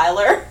Steven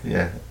Tyler.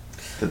 Yeah.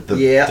 The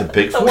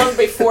Bigfoot? The one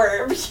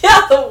before.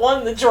 Yeah,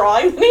 the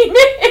drawing that he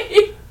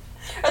made.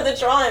 Or the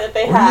drawing that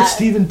they had. Where did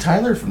Steven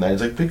Tyler from that?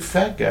 He's like a big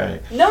fat guy.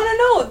 No.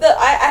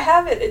 I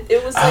have it.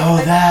 It was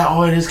like...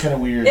 it is kind of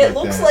weird. It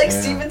looks like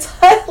Steven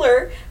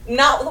Tyler,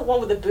 not the one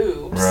with the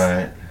boobs.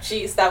 Right.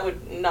 Jeez, that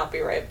would not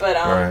be right. But,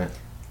 right.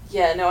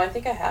 Yeah, no, I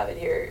think I have it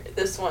here.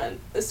 This one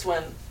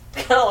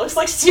kind of looks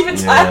like Steven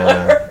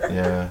Tyler.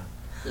 Yeah.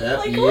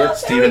 Yep.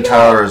 Steven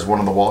Tyler is one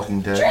of the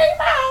Walking Dead. Dream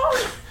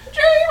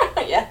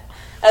out! Yeah.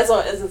 As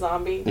a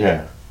zombie.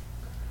 Yeah.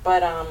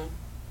 But,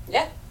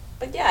 yeah.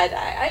 But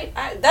yeah,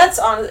 I that's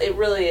it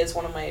really is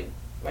one of my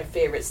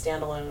favorite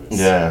standalones.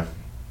 Yeah.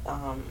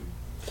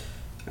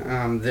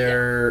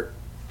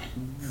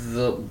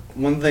 The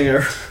one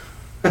thing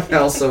I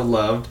also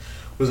loved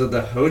was at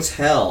the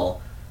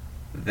hotel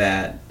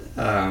that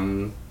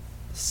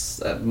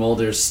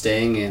Mulder's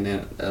staying in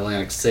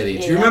Atlantic City.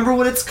 Do you remember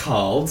what it's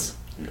called?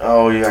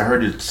 Oh yeah, I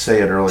heard you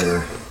say it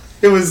earlier.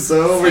 It was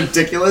so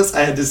ridiculous,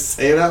 I had to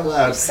say it out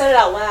loud. You said it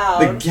out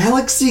loud. The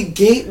Galaxy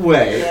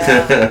Gateway.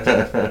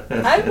 Yeah.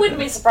 I wouldn't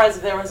be surprised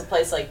if there was a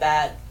place like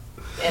that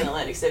in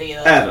Atlantic City.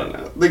 I don't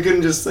know. They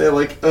couldn't just say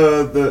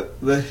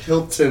the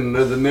Hilton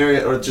or the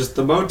Marriott or just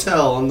the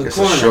motel on the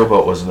corner. The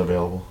Showboat wasn't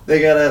available. They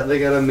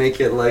gotta make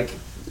it like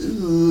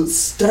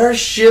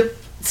Starship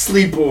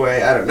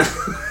Sleepaway. I don't know.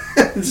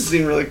 It just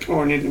seemed really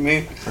corny to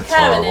me. That's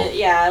kind of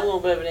a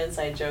little bit of an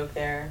inside joke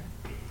there.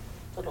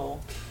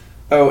 Little.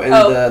 Oh, and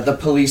the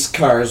police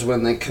cars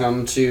when they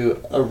come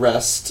to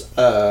arrest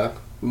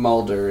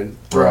Mulder and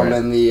throw him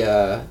in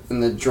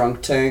the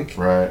drunk tank.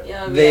 Right.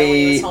 Yeah,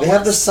 they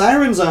have the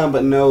sirens on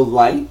but no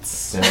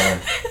lights.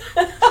 Yeah.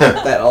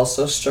 That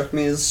also struck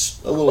me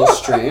as a little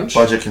strange.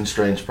 Budget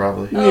constraints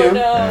probably. Oh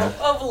no,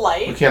 of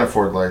light. We can't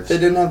afford lights. They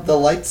didn't have the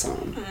lights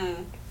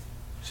on.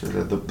 So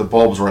the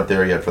bulbs weren't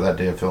there yet for that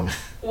day of filming.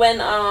 When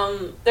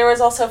there was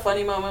also a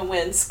funny moment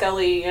when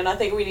Scully, and I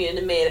think we needed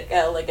to make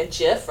like a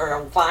GIF or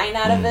a Vine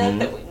out of it,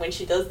 that when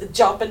she does the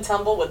jump and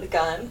tumble with the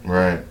gun.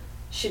 Right.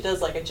 She does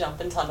like a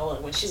jump and tumble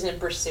when she's in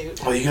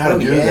pursuit. Oh, you gotta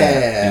do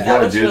that. You gotta do that.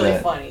 That was really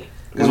funny.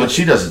 Because when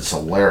she does, it's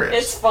hilarious.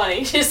 It's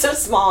funny. She's so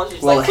small.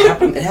 She's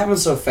it happened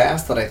so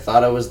fast that I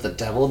thought it was the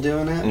devil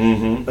doing it.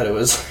 Mm-hmm. But it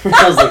was.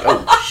 I was like,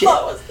 oh shit. I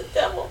thought it was the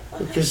devil.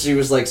 Because she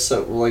was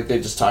they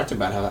just talked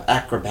about how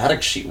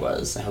acrobatic she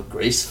was, how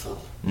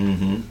graceful.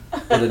 Mm-hmm.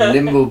 What a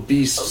nimble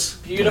beast.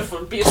 Oh,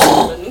 beautiful beast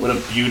woman. What a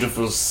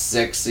beautiful,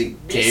 sexy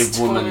cave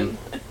woman.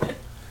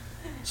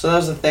 So that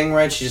was the thing,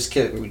 right? She just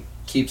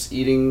keeps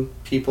eating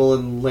people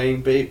and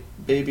laying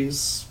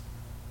babies.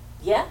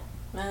 Yeah.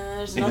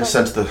 In the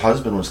sense the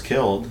husband was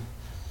killed,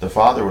 the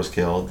father was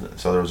killed,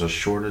 so there was a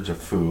shortage of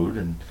food,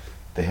 and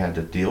they had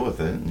to deal with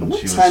it. And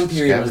what time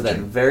period was that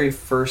very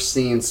first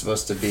scene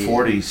supposed to be?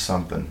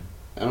 40-something.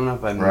 I don't know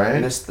if I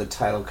missed the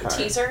title card.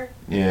 The teaser?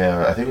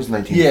 Yeah, I think it was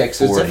 1940. Yeah,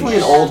 because it's definitely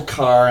an old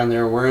car, and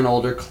they're wearing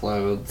older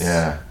clothes.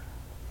 Yeah.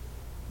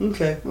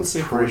 Okay, let's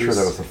see. Pretty sure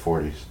that was the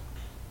 40s.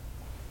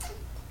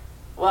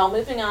 Well,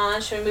 moving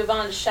on. Should we move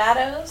on to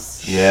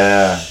Shadows?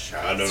 Yeah.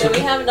 Shadows. So we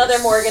have another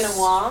Morgan and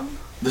Wong.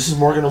 This is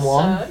Morgan and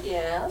Wong?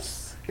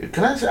 Yes.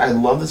 Can I say, I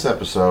love this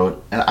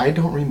episode, and I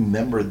don't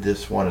remember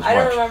this one as much. I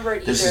don't remember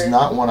it either. This is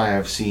not one I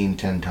have seen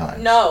 10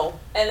 times. No,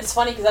 and it's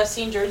funny because I've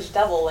seen Jersey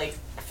Devil like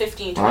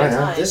 15, 20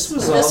 times. This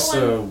was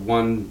also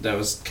one that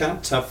was kind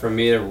of tough for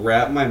me to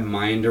wrap my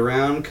mind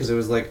around because it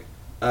was like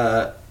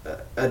a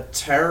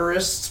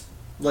terrorist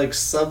like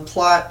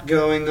subplot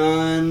going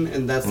on,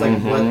 and that's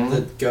like what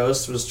the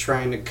ghost was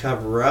trying to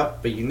cover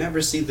up, but you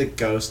never see the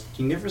ghost,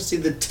 you never see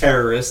the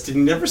terrorist, and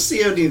you never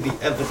see any of the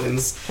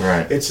evidence.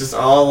 Right. It's just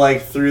all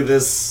like through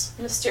this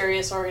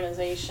mysterious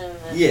organization.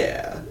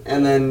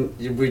 And then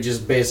we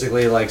just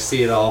basically like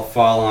see it all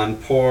fall on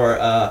poor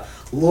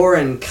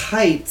Lauren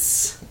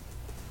Kite's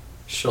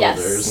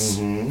shoulders.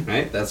 Yes.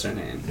 Right? That's her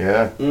name.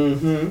 Yeah.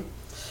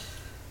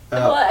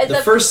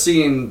 The first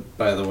scene,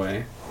 by the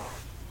way,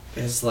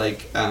 is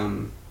like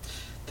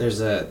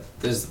there's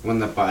when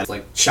the body's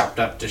like chopped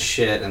up to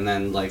shit and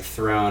then like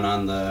thrown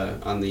on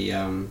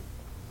the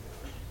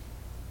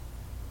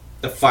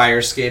fire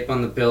escape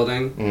on the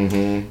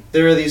building.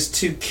 There are these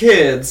two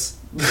kids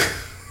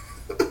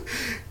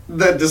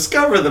that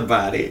discover the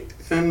body,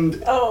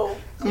 and I'm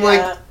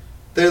like,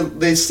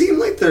 they seem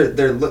like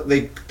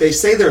they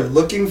say they're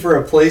looking for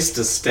a place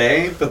to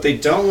stay, but they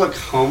don't look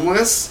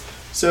homeless.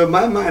 So in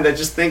my mind, I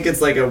just think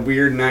it's like a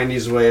weird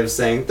 90s way of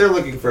saying they're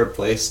looking for a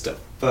place to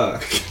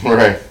fuck.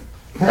 Right.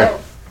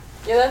 Oh,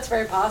 yeah, that's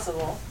very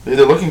possible.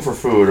 They're looking for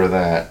food or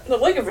that. They're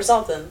looking for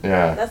something.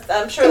 Yeah.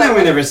 I'm sure and that then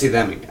we never see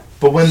them again.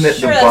 But when the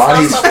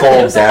bodies fall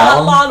There's down...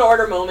 a Law and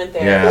Order moment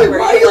there. Yeah. Wait,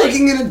 why are you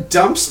looking at a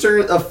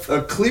dumpster,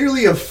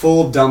 clearly a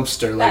full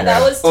dumpster? Like,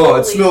 that was totally,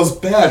 it smells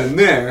bad in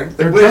there.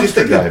 They're What did you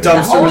think the dumpster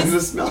dumpster was going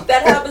to smell?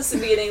 That happens to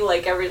be in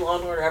like every Law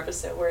and Order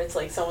episode where it's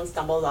like someone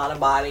stumbles on a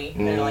body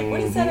and they're like, what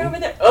is that over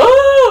there?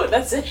 Oh,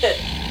 that's it.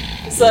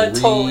 It's a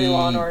totally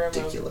Law and Order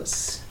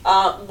ridiculous.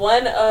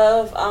 One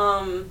of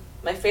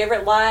my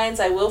favorite lines,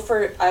 I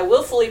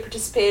willfully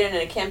participated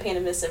in a campaign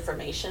of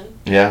misinformation.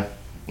 Yeah.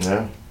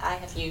 I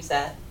have used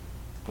that.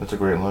 That's a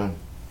great line.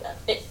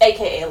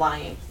 AKA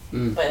lying.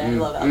 But I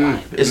love that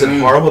line. Is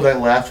it horrible that I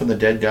laughed when the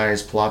dead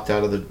guys plopped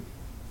out of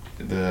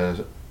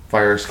the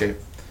fire escape?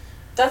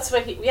 That's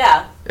what Is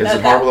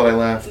it horrible that I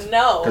laughed?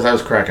 No. Because I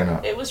was cracking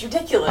up. It was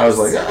ridiculous. I was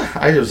like,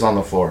 I was on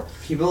the floor.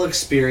 People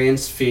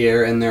experience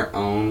fear in their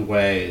own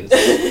ways.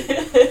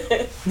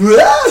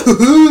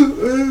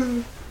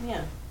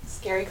 Yeah,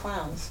 scary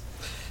clowns.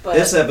 But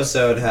this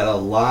episode had a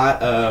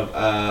lot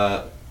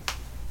of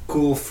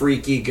cool,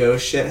 freaky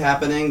ghost shit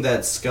happening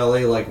that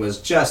Scully like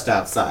was just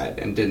outside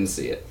and didn't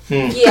see it.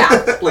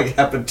 Yeah. Like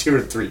happened 2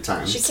 or 3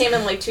 times. She came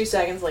in like 2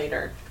 seconds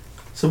later.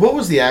 So what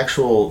was the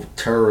actual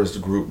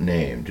terrorist group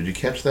name? Did you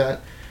catch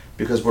that?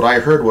 Because what I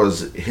heard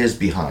was His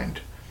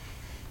Behind.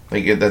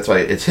 Like that's why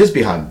it's His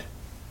Behind.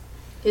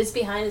 His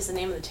Behind is the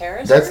name of the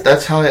terrorist?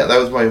 That's how that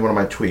was one of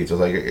my tweets. I was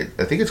like,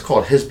 I think it's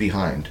called His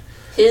Behind.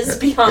 His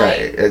Behind.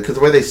 Yeah, because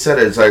the way they said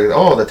it, it's like,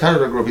 oh, the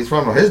terrorist group he's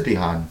from His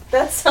Behind.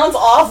 That sounds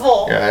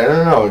awful. Yeah, I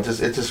don't know. It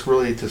just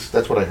really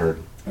that's what I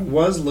heard. I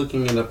was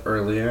looking it up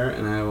earlier,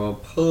 and I will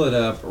pull it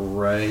up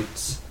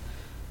right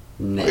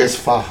now.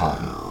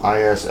 Isfahan.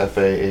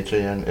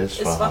 Isfahan.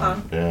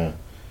 Isfahan. Yeah.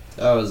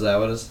 Oh, is that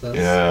what it says?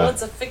 Yeah. Well,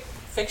 it's a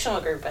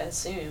fictional group, I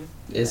assume.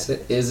 Is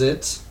it?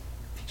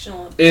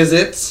 Fictional. Is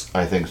it?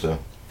 I think so.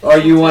 Are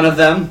you one of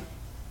them?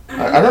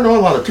 I don't know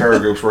a lot of terror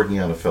groups working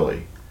out of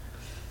Philly.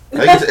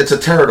 I think it's a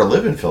terror to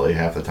live in Philly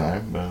half the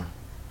time. But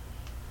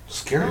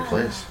scary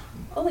place.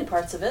 Only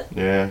parts of it.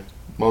 Yeah,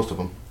 most of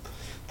them.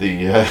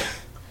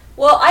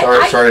 Well,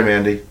 sorry,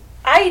 Mandy.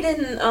 I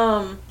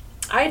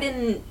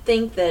didn't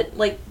think that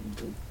like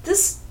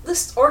this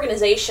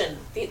organization.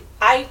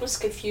 I was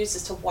confused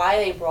as to why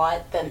they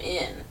brought them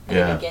in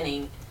the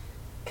beginning,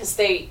 because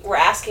they were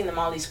asking them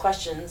all these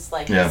questions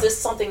like, is this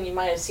something you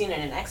might have seen in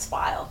an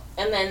X-File?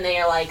 And then they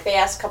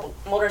ask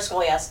Mulder and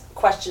Scully ask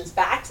questions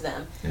back to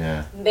them.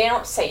 Yeah. They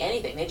don't say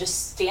anything. They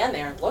just stand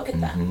there and look at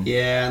them.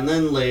 Yeah, and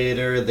then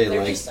later they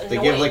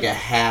give like a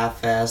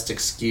half-assed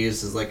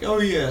excuse, as like, oh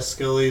yeah,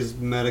 Scully's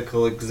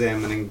medical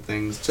examining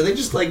things. So they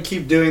just like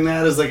keep doing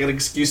that as like an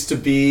excuse to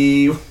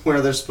be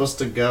where they're supposed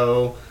to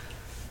go.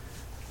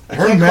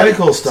 Her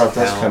medical stuff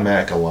does come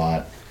back a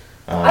lot.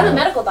 I'm a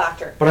medical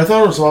doctor. But I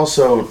thought it was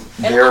also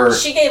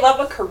she gave up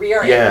a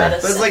career in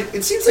medicine. But it's like,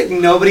 it seems like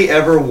nobody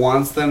ever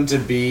wants them to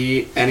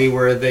be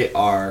anywhere they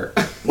are.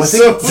 Well, I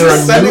think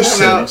they're a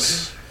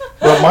nuisance.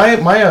 Well,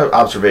 my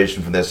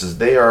observation from this is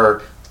they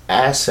are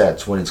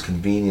assets when it's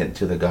convenient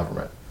to the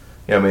government.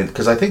 You know what I mean?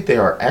 Because I think they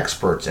are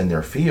experts in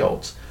their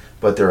fields,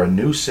 but they're a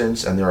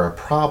nuisance and they're a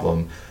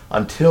problem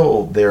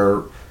until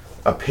their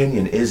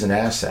opinion is an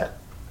asset.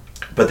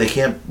 But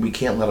we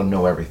can't let them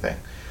know everything.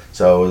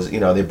 So it was,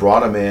 they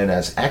brought them in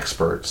as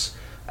experts,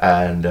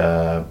 and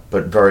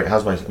but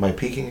am I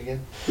peeking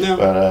again? No,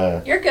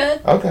 but you're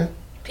good. Okay.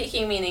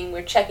 Peaking meaning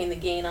we're checking the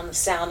gain on the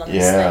sound on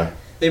this thing.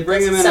 They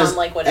bring them in as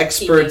like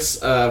experts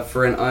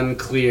for an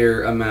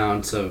unclear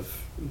amount of.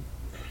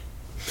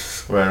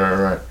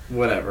 Right.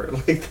 Whatever,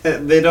 like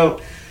that, they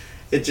don't.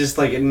 It just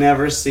like it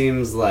never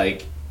seems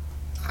like.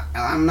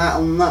 I'm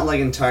not like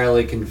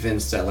entirely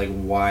convinced at like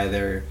why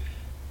they're.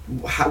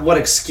 What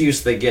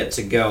excuse they get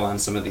to go on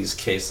some of these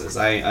cases.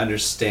 I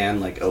understand,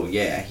 like, oh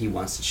yeah, he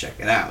wants to check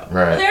it out.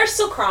 Right. Well, there are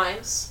still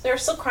crimes. There are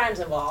still crimes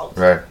involved.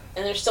 Right.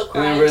 And there's still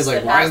crimes. And everybody's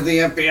like, why is the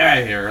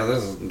FBI here?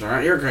 This is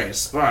not your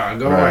case. Go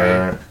away.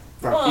 Right.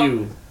 Fuck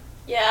you.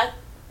 Yeah.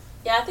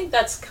 Yeah, I think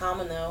that's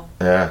common though.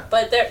 Yeah.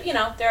 But there,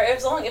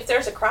 if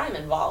there's a crime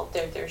involved,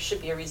 there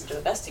should be a reason to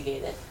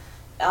investigate it.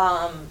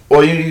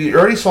 Well, you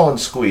already saw in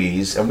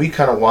Squeeze, and we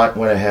kind of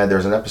went ahead.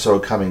 There's an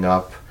episode coming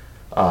up,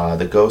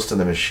 The Ghost in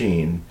the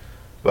Machine.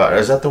 But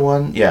is that the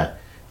one? Yeah.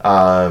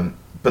 But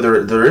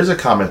there is a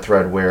common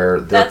thread where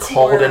they're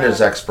called in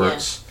as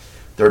experts. Yeah.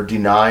 They're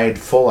denied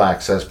full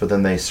access, but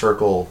then they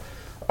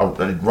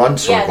run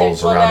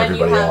circles around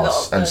everybody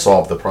else and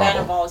solve the problem.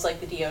 That involves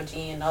like the DOD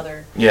and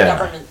other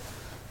government.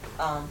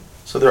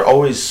 So they're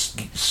always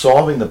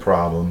solving the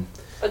problem.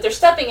 But they're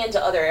stepping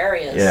into other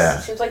areas. Yeah.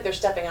 It seems like they're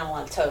stepping on a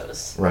lot of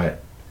toes. Right.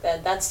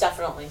 That's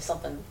definitely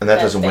something. And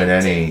that doesn't win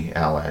any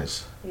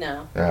allies.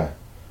 No. Yeah.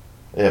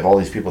 They have all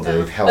these people that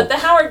they've helped. But the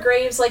Howard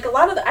Graves, like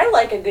I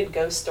like a good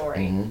ghost story.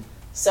 Mm-hmm.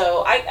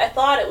 So I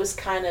thought it was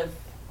kind of,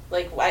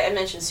 like I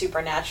mentioned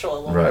supernatural a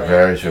little bit. Right,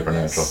 very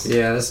supernatural.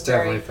 Yeah, this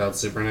definitely felt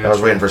supernatural. I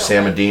was waiting for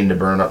Sam and Dean to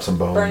burn up some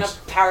bones. Burn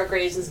up Howard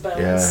Graves' bones.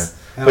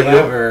 Yeah.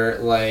 However,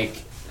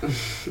 like,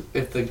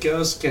 if the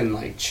ghost can,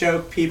 like,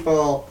 choke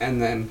people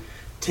and then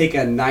take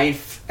a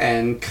knife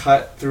and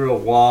cut through a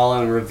wall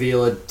and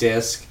reveal a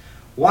disc,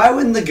 why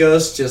wouldn't the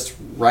ghost just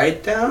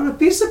write down a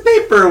piece of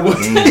paper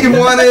what he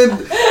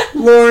wanted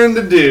Lauren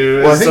to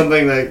do? Well,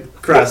 something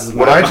that crosses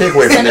my mind. What I take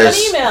away from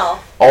this, send an email.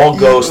 All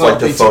ghosts like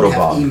to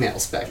photobomb. They didn't have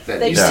emails back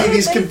then. You see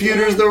these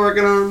computers they're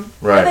working on?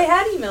 Right. Well, they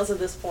had emails at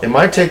this point. In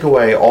my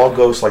takeaway, all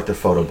ghosts like to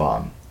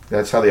photobomb.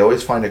 That's how they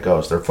always find a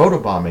ghost. They're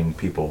photobombing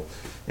people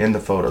in the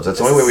photos. That's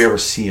the only way we ever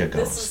see a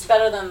ghost. This is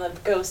better than the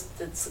ghost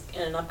that's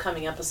in an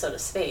upcoming episode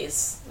of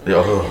Space.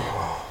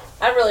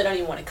 I really don't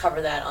even want to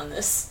cover that on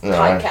this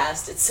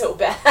podcast. It's so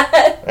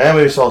bad. And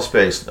we saw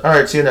Space. All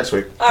right, see you next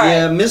week.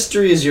 Yeah,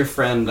 mystery is your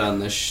friend on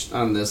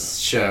this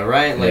show,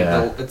 right?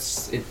 Like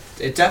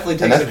it definitely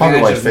takes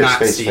advantage of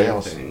not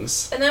seeing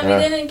things. And then we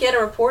didn't get a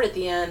report at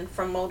the end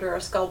from Mulder or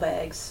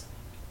Skullbags.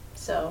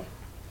 So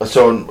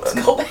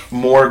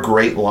more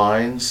great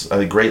lines.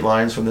 Great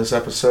lines from this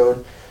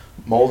episode.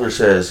 Mulder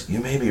says, "You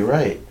may be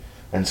right,"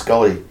 and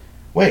Scully,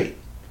 "Wait,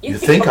 you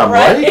think I'm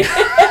right?"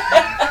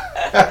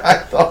 I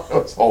thought it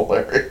was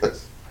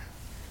hilarious.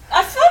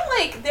 I felt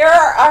like there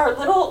are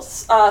little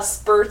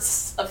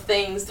spurts of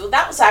things.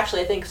 That was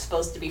actually, I think,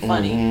 supposed to be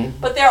funny. Mm-hmm.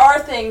 But there are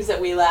things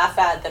that we laugh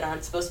at that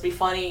aren't supposed to be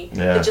funny.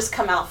 Yeah. That just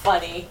come out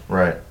funny.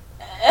 Right.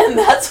 And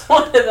that's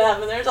one of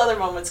them. And there's other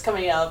moments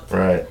coming up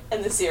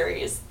in the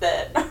series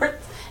that are...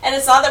 And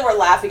it's not that we're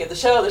laughing at the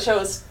show. The show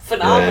is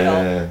phenomenal.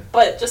 Yeah.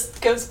 But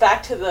just goes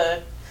back to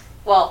the...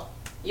 Well...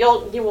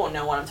 You won't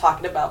know what I'm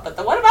talking about, but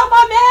what about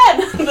my man?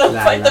 The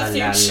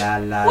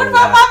future. What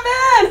about my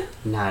man?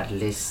 Not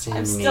listening.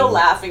 I'm still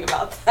laughing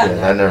about that. Yeah,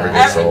 that never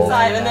gets old.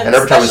 Time. And then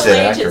every time we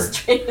say an actor.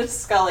 Straight to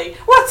Scully.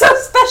 What's so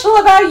special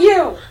about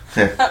you?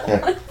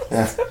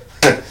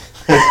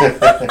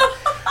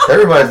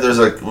 Everybody, there's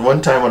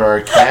one time when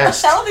our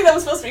cast... I don't think that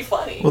was supposed to be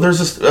funny. Well, there's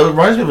this... It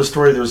reminds me of a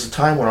story. There was a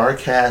time when our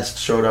cast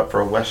showed up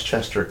for a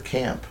Westchester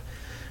camp,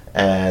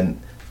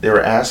 and... They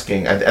were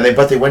asking,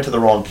 but they went to the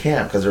wrong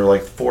camp because there were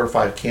like 4 or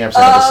 5 camps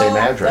that had the same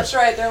address. That's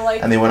right. They're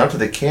like, and they went up to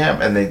the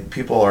camp, and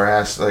people are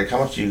asked like, "How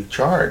much do you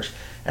charge?"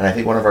 And I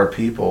think one of our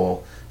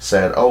people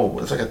said, "Oh,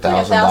 it's like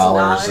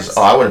 $1,000."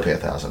 Oh, I wouldn't pay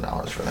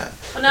 $1,000 for that.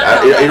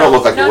 Well, you don't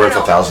look like you're worth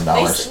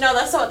 $1,000. No,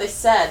 that's not what they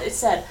said. It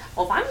said,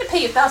 "Well, if I'm going to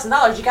pay you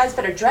 $1,000, you guys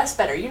better dress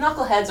better. You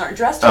knuckleheads aren't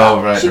dressed well."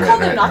 Oh, right. She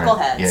called them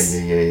knuckleheads.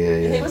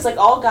 Yeah. It was like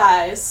all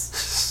guys.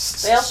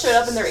 They all showed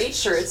up in their H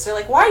shirts. They're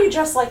like, "Why are you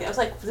dressed like that?" I was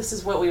like, "This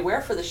is what we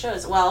wear for the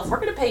shows." Well, if we're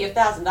going to pay you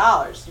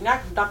 $1,000, your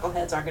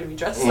knuckleheads aren't going to be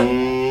dressed like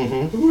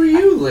that. Who are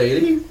you,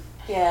 lady?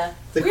 Yeah.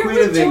 The Queen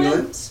of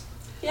England.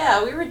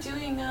 Yeah, we were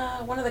doing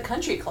one of the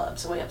country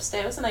clubs way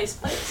upstate. It was a nice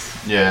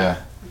place. Yeah.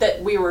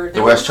 That we were.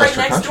 The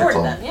Westchester right next Country door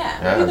Club. To them.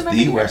 Yeah. It was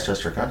the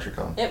Westchester Country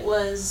Club. It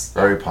was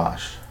very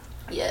posh.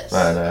 Yes.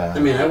 But, I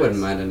mean, I wouldn't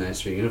mind a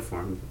nicer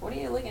uniform. What are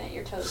you looking at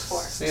your toes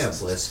for? Say a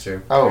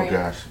blister. Oh,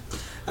 gosh.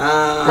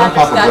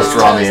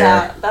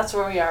 That's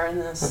where we are in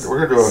this.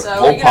 We're going to do a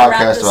whole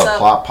podcast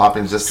about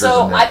popping zisters.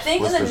 So I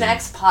think in the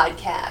next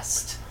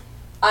podcast...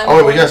 we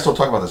got to still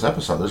talk about this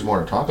episode. There's more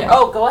to talk about.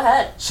 Oh, go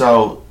ahead.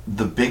 So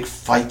the big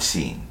fight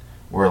scene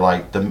where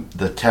like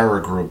the terror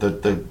group,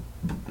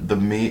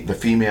 the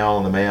female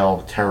and the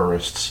male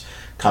terrorists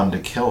come to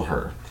kill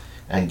her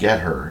and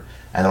get her.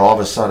 And then all of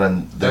a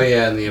sudden...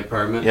 in the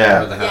apartment?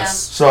 Yeah. Or the house. Yeah.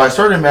 So I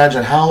started to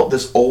imagine how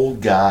this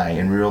old guy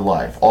in real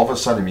life all of a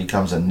sudden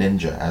becomes a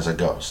ninja as a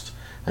ghost.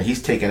 Like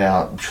he's taken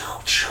out...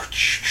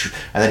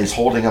 And then he's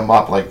holding him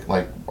up like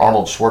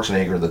Arnold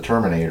Schwarzenegger, the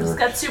Terminator. He's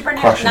got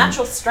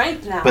supernatural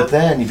strength now. But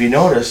then, if you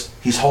notice,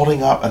 he's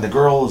holding up and the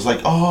girl is like,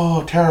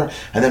 "Oh, terror."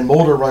 And then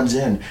Mulder runs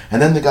in. And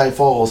then the guy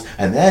falls.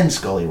 And then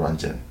Scully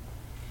runs in.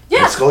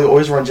 Yeah. And Scully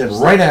always runs in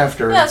right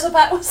after that's what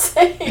Pat was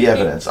saying. The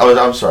evidence. Oh,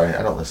 I'm sorry.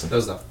 I don't listen. That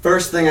was the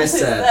first thing I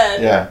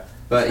said. Yeah.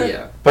 But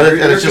yeah. But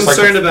you're just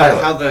concerned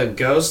about how the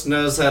ghost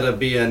knows how to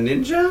be a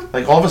ninja?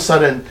 Like all of a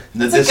sudden,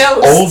 this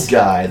old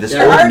guy, this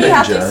old ninja... You already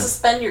have to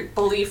suspend your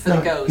belief in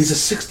the ghost. He's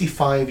a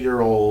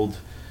 65-year-old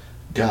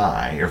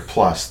guy, or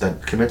plus,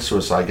 that commits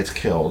suicide, gets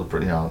killed,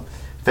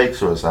 fake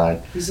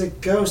suicide. He's a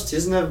ghost. He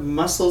doesn't have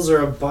muscles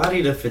or a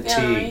body to fatigue.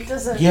 Yeah, he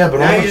doesn't. Yeah, but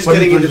now you're just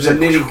getting into the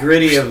nitty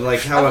gritty of like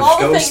how of a all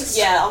ghost.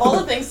 of all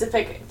the things to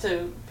pick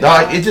to.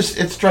 No,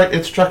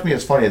 it struck me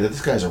as funny that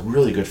this guy's a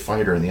really good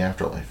fighter in the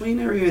afterlife. We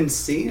never even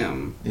see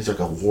him. He's like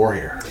a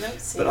warrior.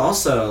 But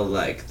also,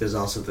 like, there's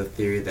also the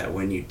theory that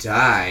when you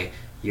die,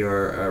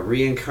 your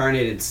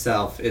reincarnated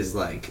self is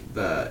like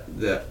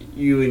the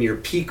you in your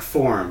peak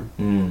form.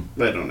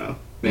 I don't know.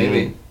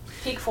 Maybe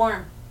peak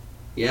form.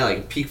 Yeah, like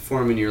a peak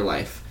form in your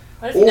life.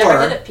 What if you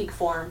never hit a peak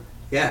form?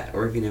 Yeah,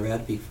 or if you never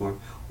had a peak form.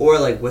 Or,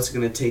 like, what's it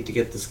going to take to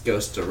get this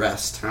ghost to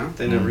rest, huh?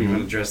 They never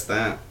even address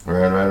that.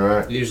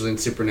 Right. Usually in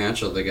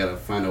Supernatural, they got to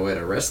find a way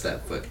to rest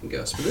that fucking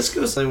ghost. But this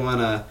ghost,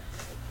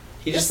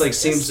 he just,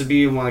 seems to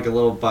be like a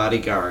little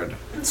bodyguard.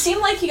 It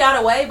seemed like he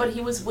got away, but he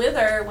was with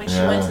her when she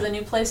went to the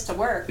new place to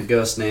work. The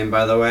ghost name,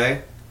 by the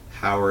way,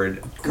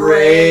 Howard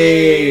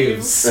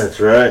Graves. That's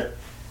right.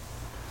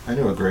 I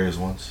knew a Graves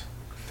once.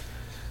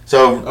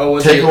 So,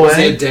 was takeaway?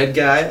 He a dead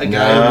guy? A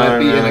guy who might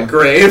be in a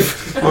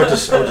grave? I went to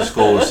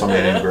school with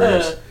somebody named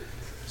Graves.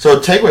 So,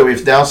 takeaway,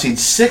 we've now seen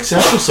 6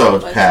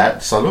 episodes,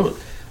 Pat. Salute.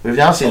 We've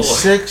now seen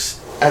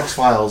 6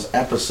 X-Files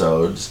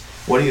episodes.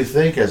 What do you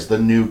think as the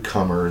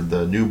newcomer,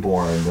 the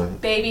newborn, the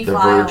baby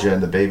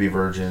virgin, the baby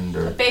virgin?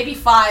 The baby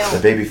phile.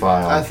 The baby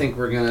phile. I think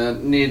we're going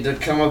to need to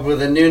come up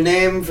with a new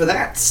name for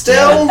that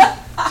still.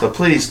 So,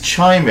 please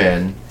chime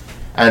in.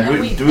 And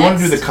do we want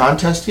to do the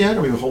contest yet? Or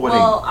are we waiting?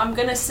 Well, I'm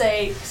going to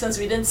say, since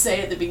we didn't say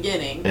it at the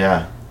beginning.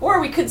 Yeah.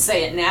 Or we could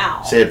say it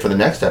now. Say it for the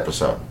next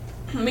episode.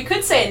 We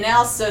could say it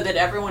now so that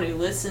everyone who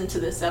listened to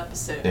this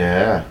episode.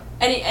 Yeah.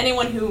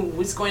 Anyone who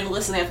was going to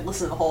listen, they have to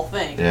listen to the whole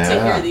thing to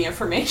Yeah. hear the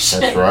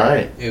information. That's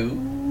right.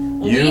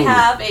 We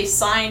have a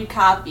signed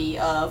copy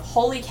of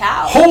Holy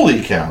Cow.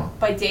 Holy Cow.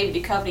 By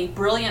David Duchovny.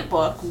 Brilliant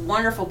book.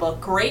 Wonderful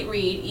book. Great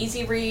read.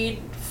 Easy read.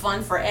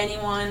 Fun for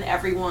anyone,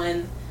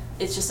 everyone.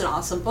 It's just an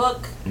awesome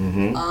book.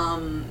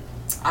 Mm-hmm.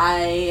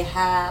 I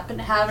happen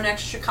to have an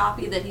extra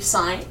copy that he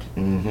signed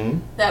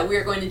that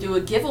we're going to do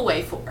a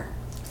giveaway for.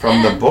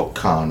 From the Book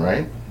Con,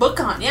 right? Book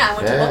Con, yeah. I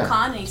went to Book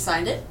Con and he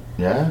signed it.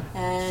 Yeah.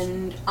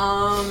 And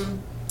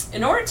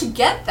in order to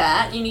get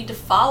that, you need to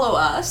follow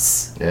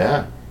us.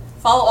 Yeah.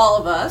 Follow all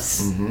of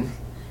us. Mm-hmm.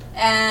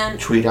 And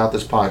tweet out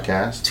this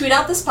podcast.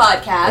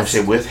 And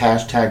say with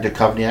hashtag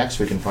Duchovnyacs,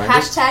 we can find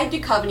hashtag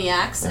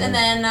Duchovnyacs. And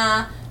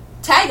then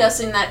tag us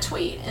in that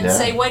tweet and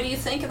say, what do you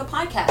think of the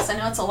podcast? I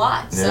know it's a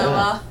lot.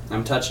 Yeah. So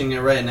I'm touching it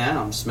right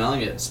now. I'm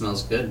smelling it. It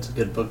smells good. It's a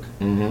good book.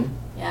 Mm-hmm.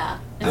 Yeah.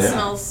 It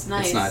smells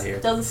nice. It's not here.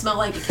 It doesn't smell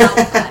like a cow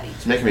patty.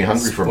 It's making me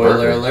hungry for burger.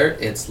 Spoiler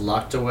alert, it's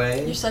locked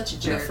away. You're such a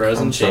jerk. In a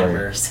frozen chamber.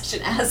 You're such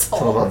an asshole.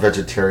 It's all about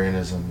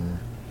vegetarianism.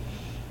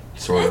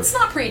 Sort of. It's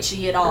not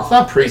preachy at all. It's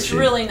not preachy. It's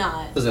really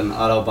not. Was it an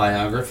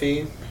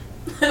autobiography?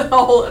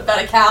 Oh,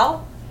 about a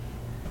cow?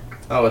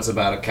 Oh, it's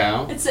about a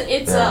cow? It's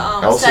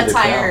a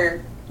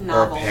satire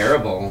novel. Or a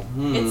parable.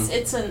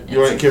 It's you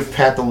want to give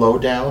Pat the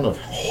lowdown of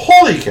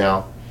Holy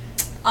Cow?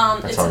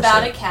 It's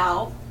about a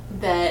cow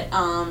that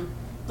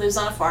lives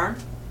on a farm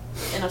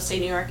in upstate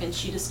New York, and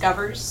she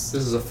discovers...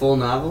 This is a full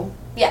novel?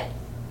 Yeah.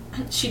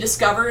 She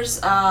discovers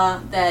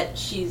that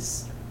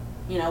she's,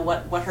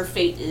 what her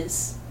fate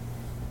is,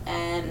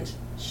 and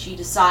she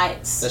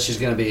decides... That she's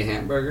going to be a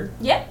hamburger?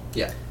 Yeah.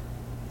 Yeah.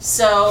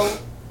 So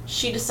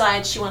she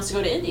decides she wants to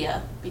go to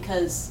India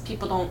because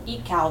people don't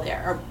eat cow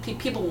there, or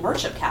people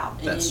worship cow in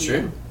India. That's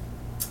true.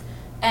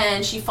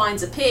 And she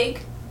finds a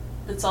pig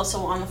that's also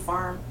on the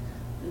farm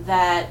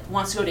that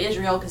wants to go to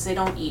Israel because they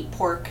don't eat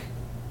pork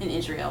in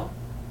Israel.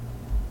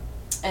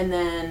 And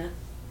then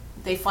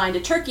they find a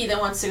turkey that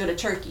wants to go to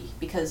Turkey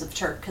because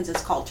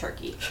it's called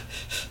Turkey.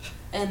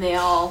 And they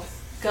all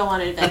go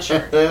on an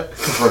adventure.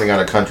 Just running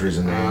out of countries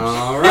in the names.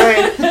 All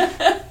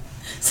right.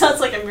 Sounds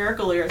like a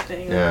Miracle Ear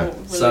thing. Yeah.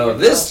 Really so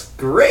this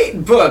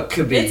great book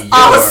could be yours.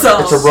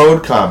 Awesome. It's a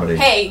road comedy.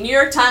 Hey, New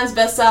York Times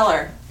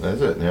bestseller.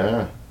 That's it,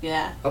 yeah.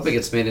 Yeah. I hope it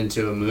gets made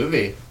into a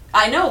movie.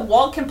 I know.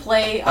 Walt can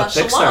play a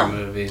Shalom. Pixar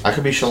movie. I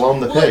could be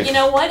Shalom the pig. Well, you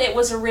know what? It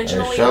was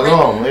originally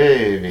Shalom,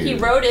 written. baby. He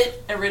wrote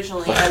it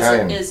originally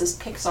as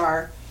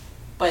Pixar,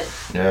 but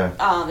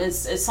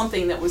it's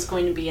something that was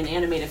going to be an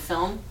animated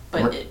film.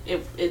 But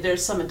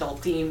there's some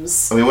adult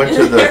themes. And we went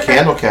to the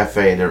Candle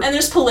Cafe. And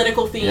there's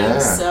political themes. Yeah.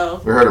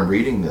 So we heard him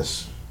reading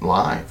this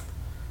live.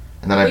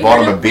 And then I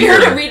bought him a beer. We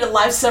heard him read it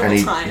live several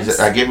times.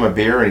 I gave him a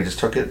beer, and he just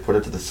took it, put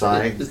it to the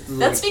side.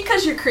 That's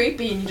because you're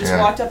creepy, and you just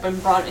walked up and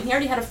brought it. And he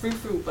already had a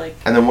frou-frou.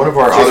 And then one of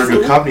our other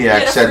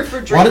Duchovnyacs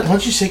said, why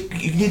don't you say,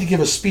 you need to give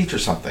a speech or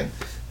something.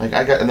 And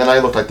then I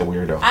looked like the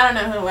weirdo. I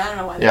don't know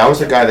why. Yeah, I was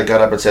the guy that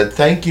got up and said,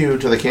 thank you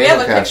to the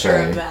Candle Cafe. We have a picture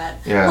of that.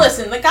 Yeah.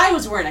 Listen, the guy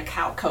was wearing a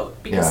cow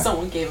coat because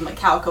someone gave him a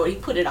cow coat. He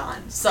put it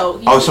on. So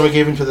someone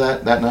gave him to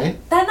that night?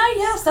 That night,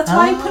 yes. That's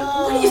why he put...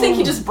 What do you think?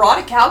 He just brought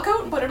a cow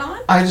coat and put it on?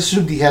 I just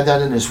assumed he had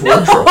that in his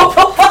wardrobe.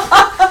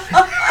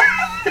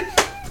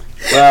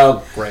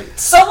 Well, great.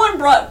 Someone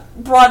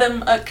brought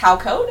him a cow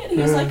coat, and he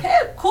was like,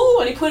 "Hey, cool!"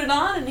 And he put it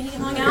on, and he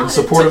hung out in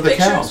support and of the took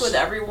pictures cows with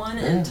everyone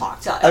and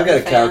talked to I've got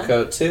a cow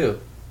coat too.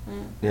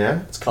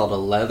 Yeah? It's called a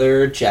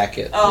leather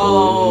jacket.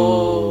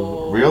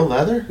 Oh. Ooh. Real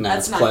leather? No,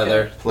 That's it's not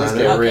leather. good. Let's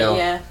Leather? get Okay, real.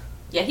 yeah.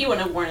 Yeah, he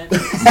wouldn't have worn it.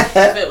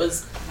 If it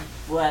was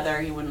leather,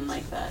 he wouldn't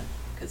like that.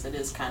 Because it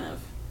is kind of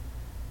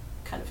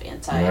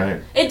anti.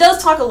 Right. It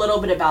does talk a little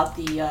bit about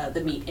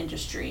the meat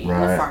industry, and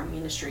Right. the farming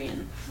industry,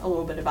 and a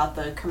little bit about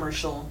the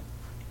commercial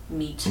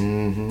meat.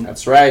 Mm-hmm.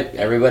 That's right.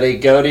 Everybody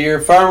go to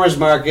your farmer's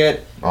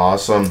market.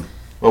 Awesome.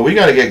 Well, we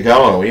got to get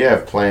going. We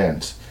have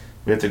plans.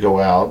 We have to go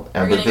out.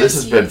 We're But gonna this go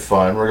has see- been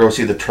fun. We're going to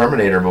see the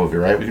Terminator movie,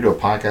 right? We can do a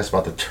podcast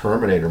about the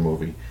Terminator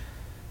movie.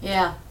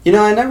 Yeah. You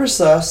know, I never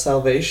saw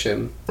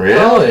Salvation.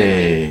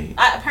 Really? And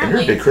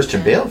Apparently. you're a big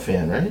Christian yeah. Bale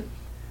fan, right?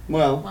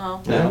 Well,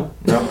 Well. no.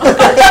 No?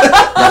 Okay.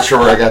 Not sure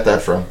where I got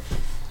that from.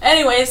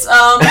 Anyways,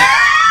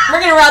 we're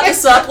gonna wrap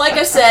this up. Like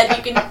I said,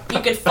 you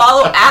can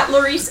follow at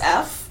Laurice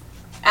F,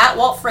 at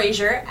Walt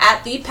Frasier,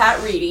 at the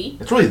Pat Reidy.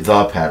 It's really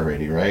the Pat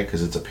Reidy, right?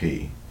 Because it's a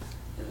P.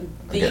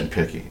 I'm getting The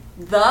picky.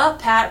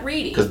 Pat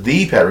Reidy. Because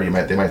the Pat Reidy,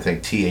 they might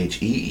think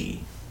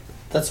Thee.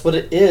 That's what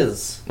it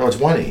is. No, it's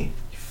one E.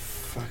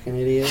 Fucking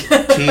idiot.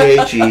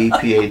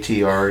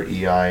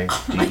 Thepatrreide.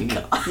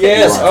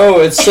 Yes.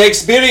 Oh, it's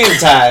Shakespearean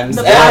times.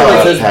 The That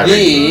Pat was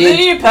Reidy.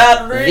 the. The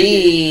Pat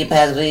Reidy. The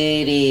Pat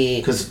Reidy.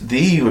 Because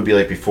the would be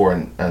like before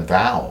a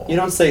vowel. You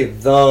don't say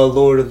the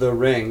Lord of the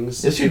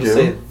Rings. Yes, you do.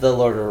 say the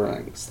Lord of the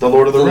Rings. The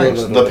Lord of the The Rings.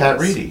 Lord of The the Pat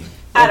Rings. Reidy.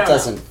 I It don't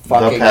doesn't The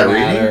fucking Pat matter.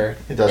 Reidy?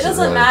 It It doesn't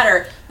doesn't really.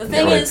 matter. The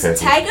thing really is, picky.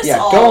 tag us Yeah,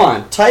 all. go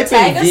on. Type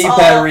Tag in us the all.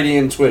 Pat Reidy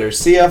in Twitter.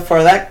 See how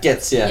far that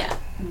gets you. Yeah.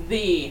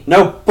 The.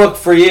 No book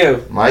for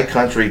you. My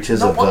country, 'tis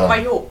No, of what by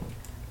the. you?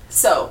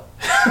 So,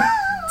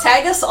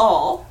 tag us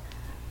all.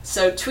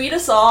 So tweet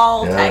us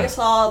all, Yeah. tag us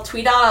all,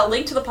 tweet out a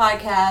link to the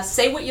podcast,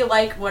 say what you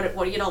like,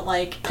 what you don't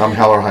like. Come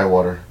hell or high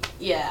water.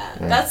 Yeah,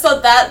 Yeah.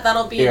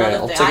 that'll be Here, another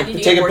I'll thing. I need to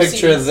take get a more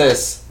picture CDs. of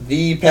this.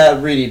 The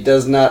Pat Reidy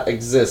does not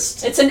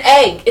exist. It's an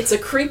egg. It's a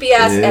creepy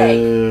ass egg.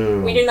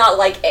 Ew. We do not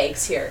like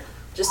eggs here.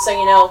 Just so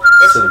you know,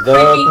 there's So some the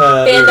creepy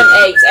Pat fandom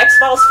Reidy. eggs.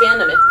 X-Files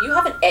fandom. If you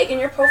have an egg in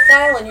your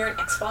profile and you're an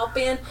X-File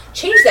fan,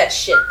 change that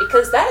shit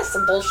because that is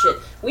some bullshit.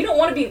 We don't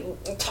want to be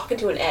talking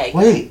to an egg.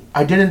 Wait,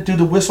 I didn't do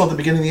the whistle at the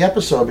beginning of the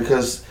episode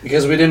because.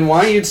 Because we didn't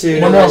want you to.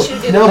 We Well, don't no, want you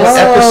to do no, this.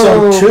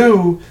 episode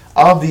 2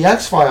 of the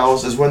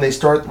X-Files is when they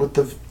start with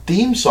the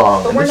theme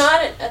song. But and we're this-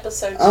 not at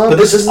episode 2. Oh, But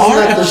this is our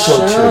not the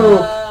episode show.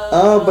 2.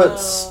 Oh, but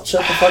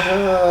shut the fuck Shut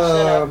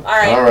up. up. All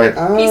right. All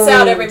right. Peace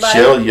out, everybody.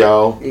 Chill,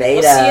 yo.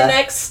 Later. We'll see you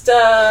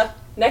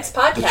next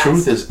podcast. The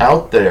truth is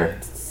out there.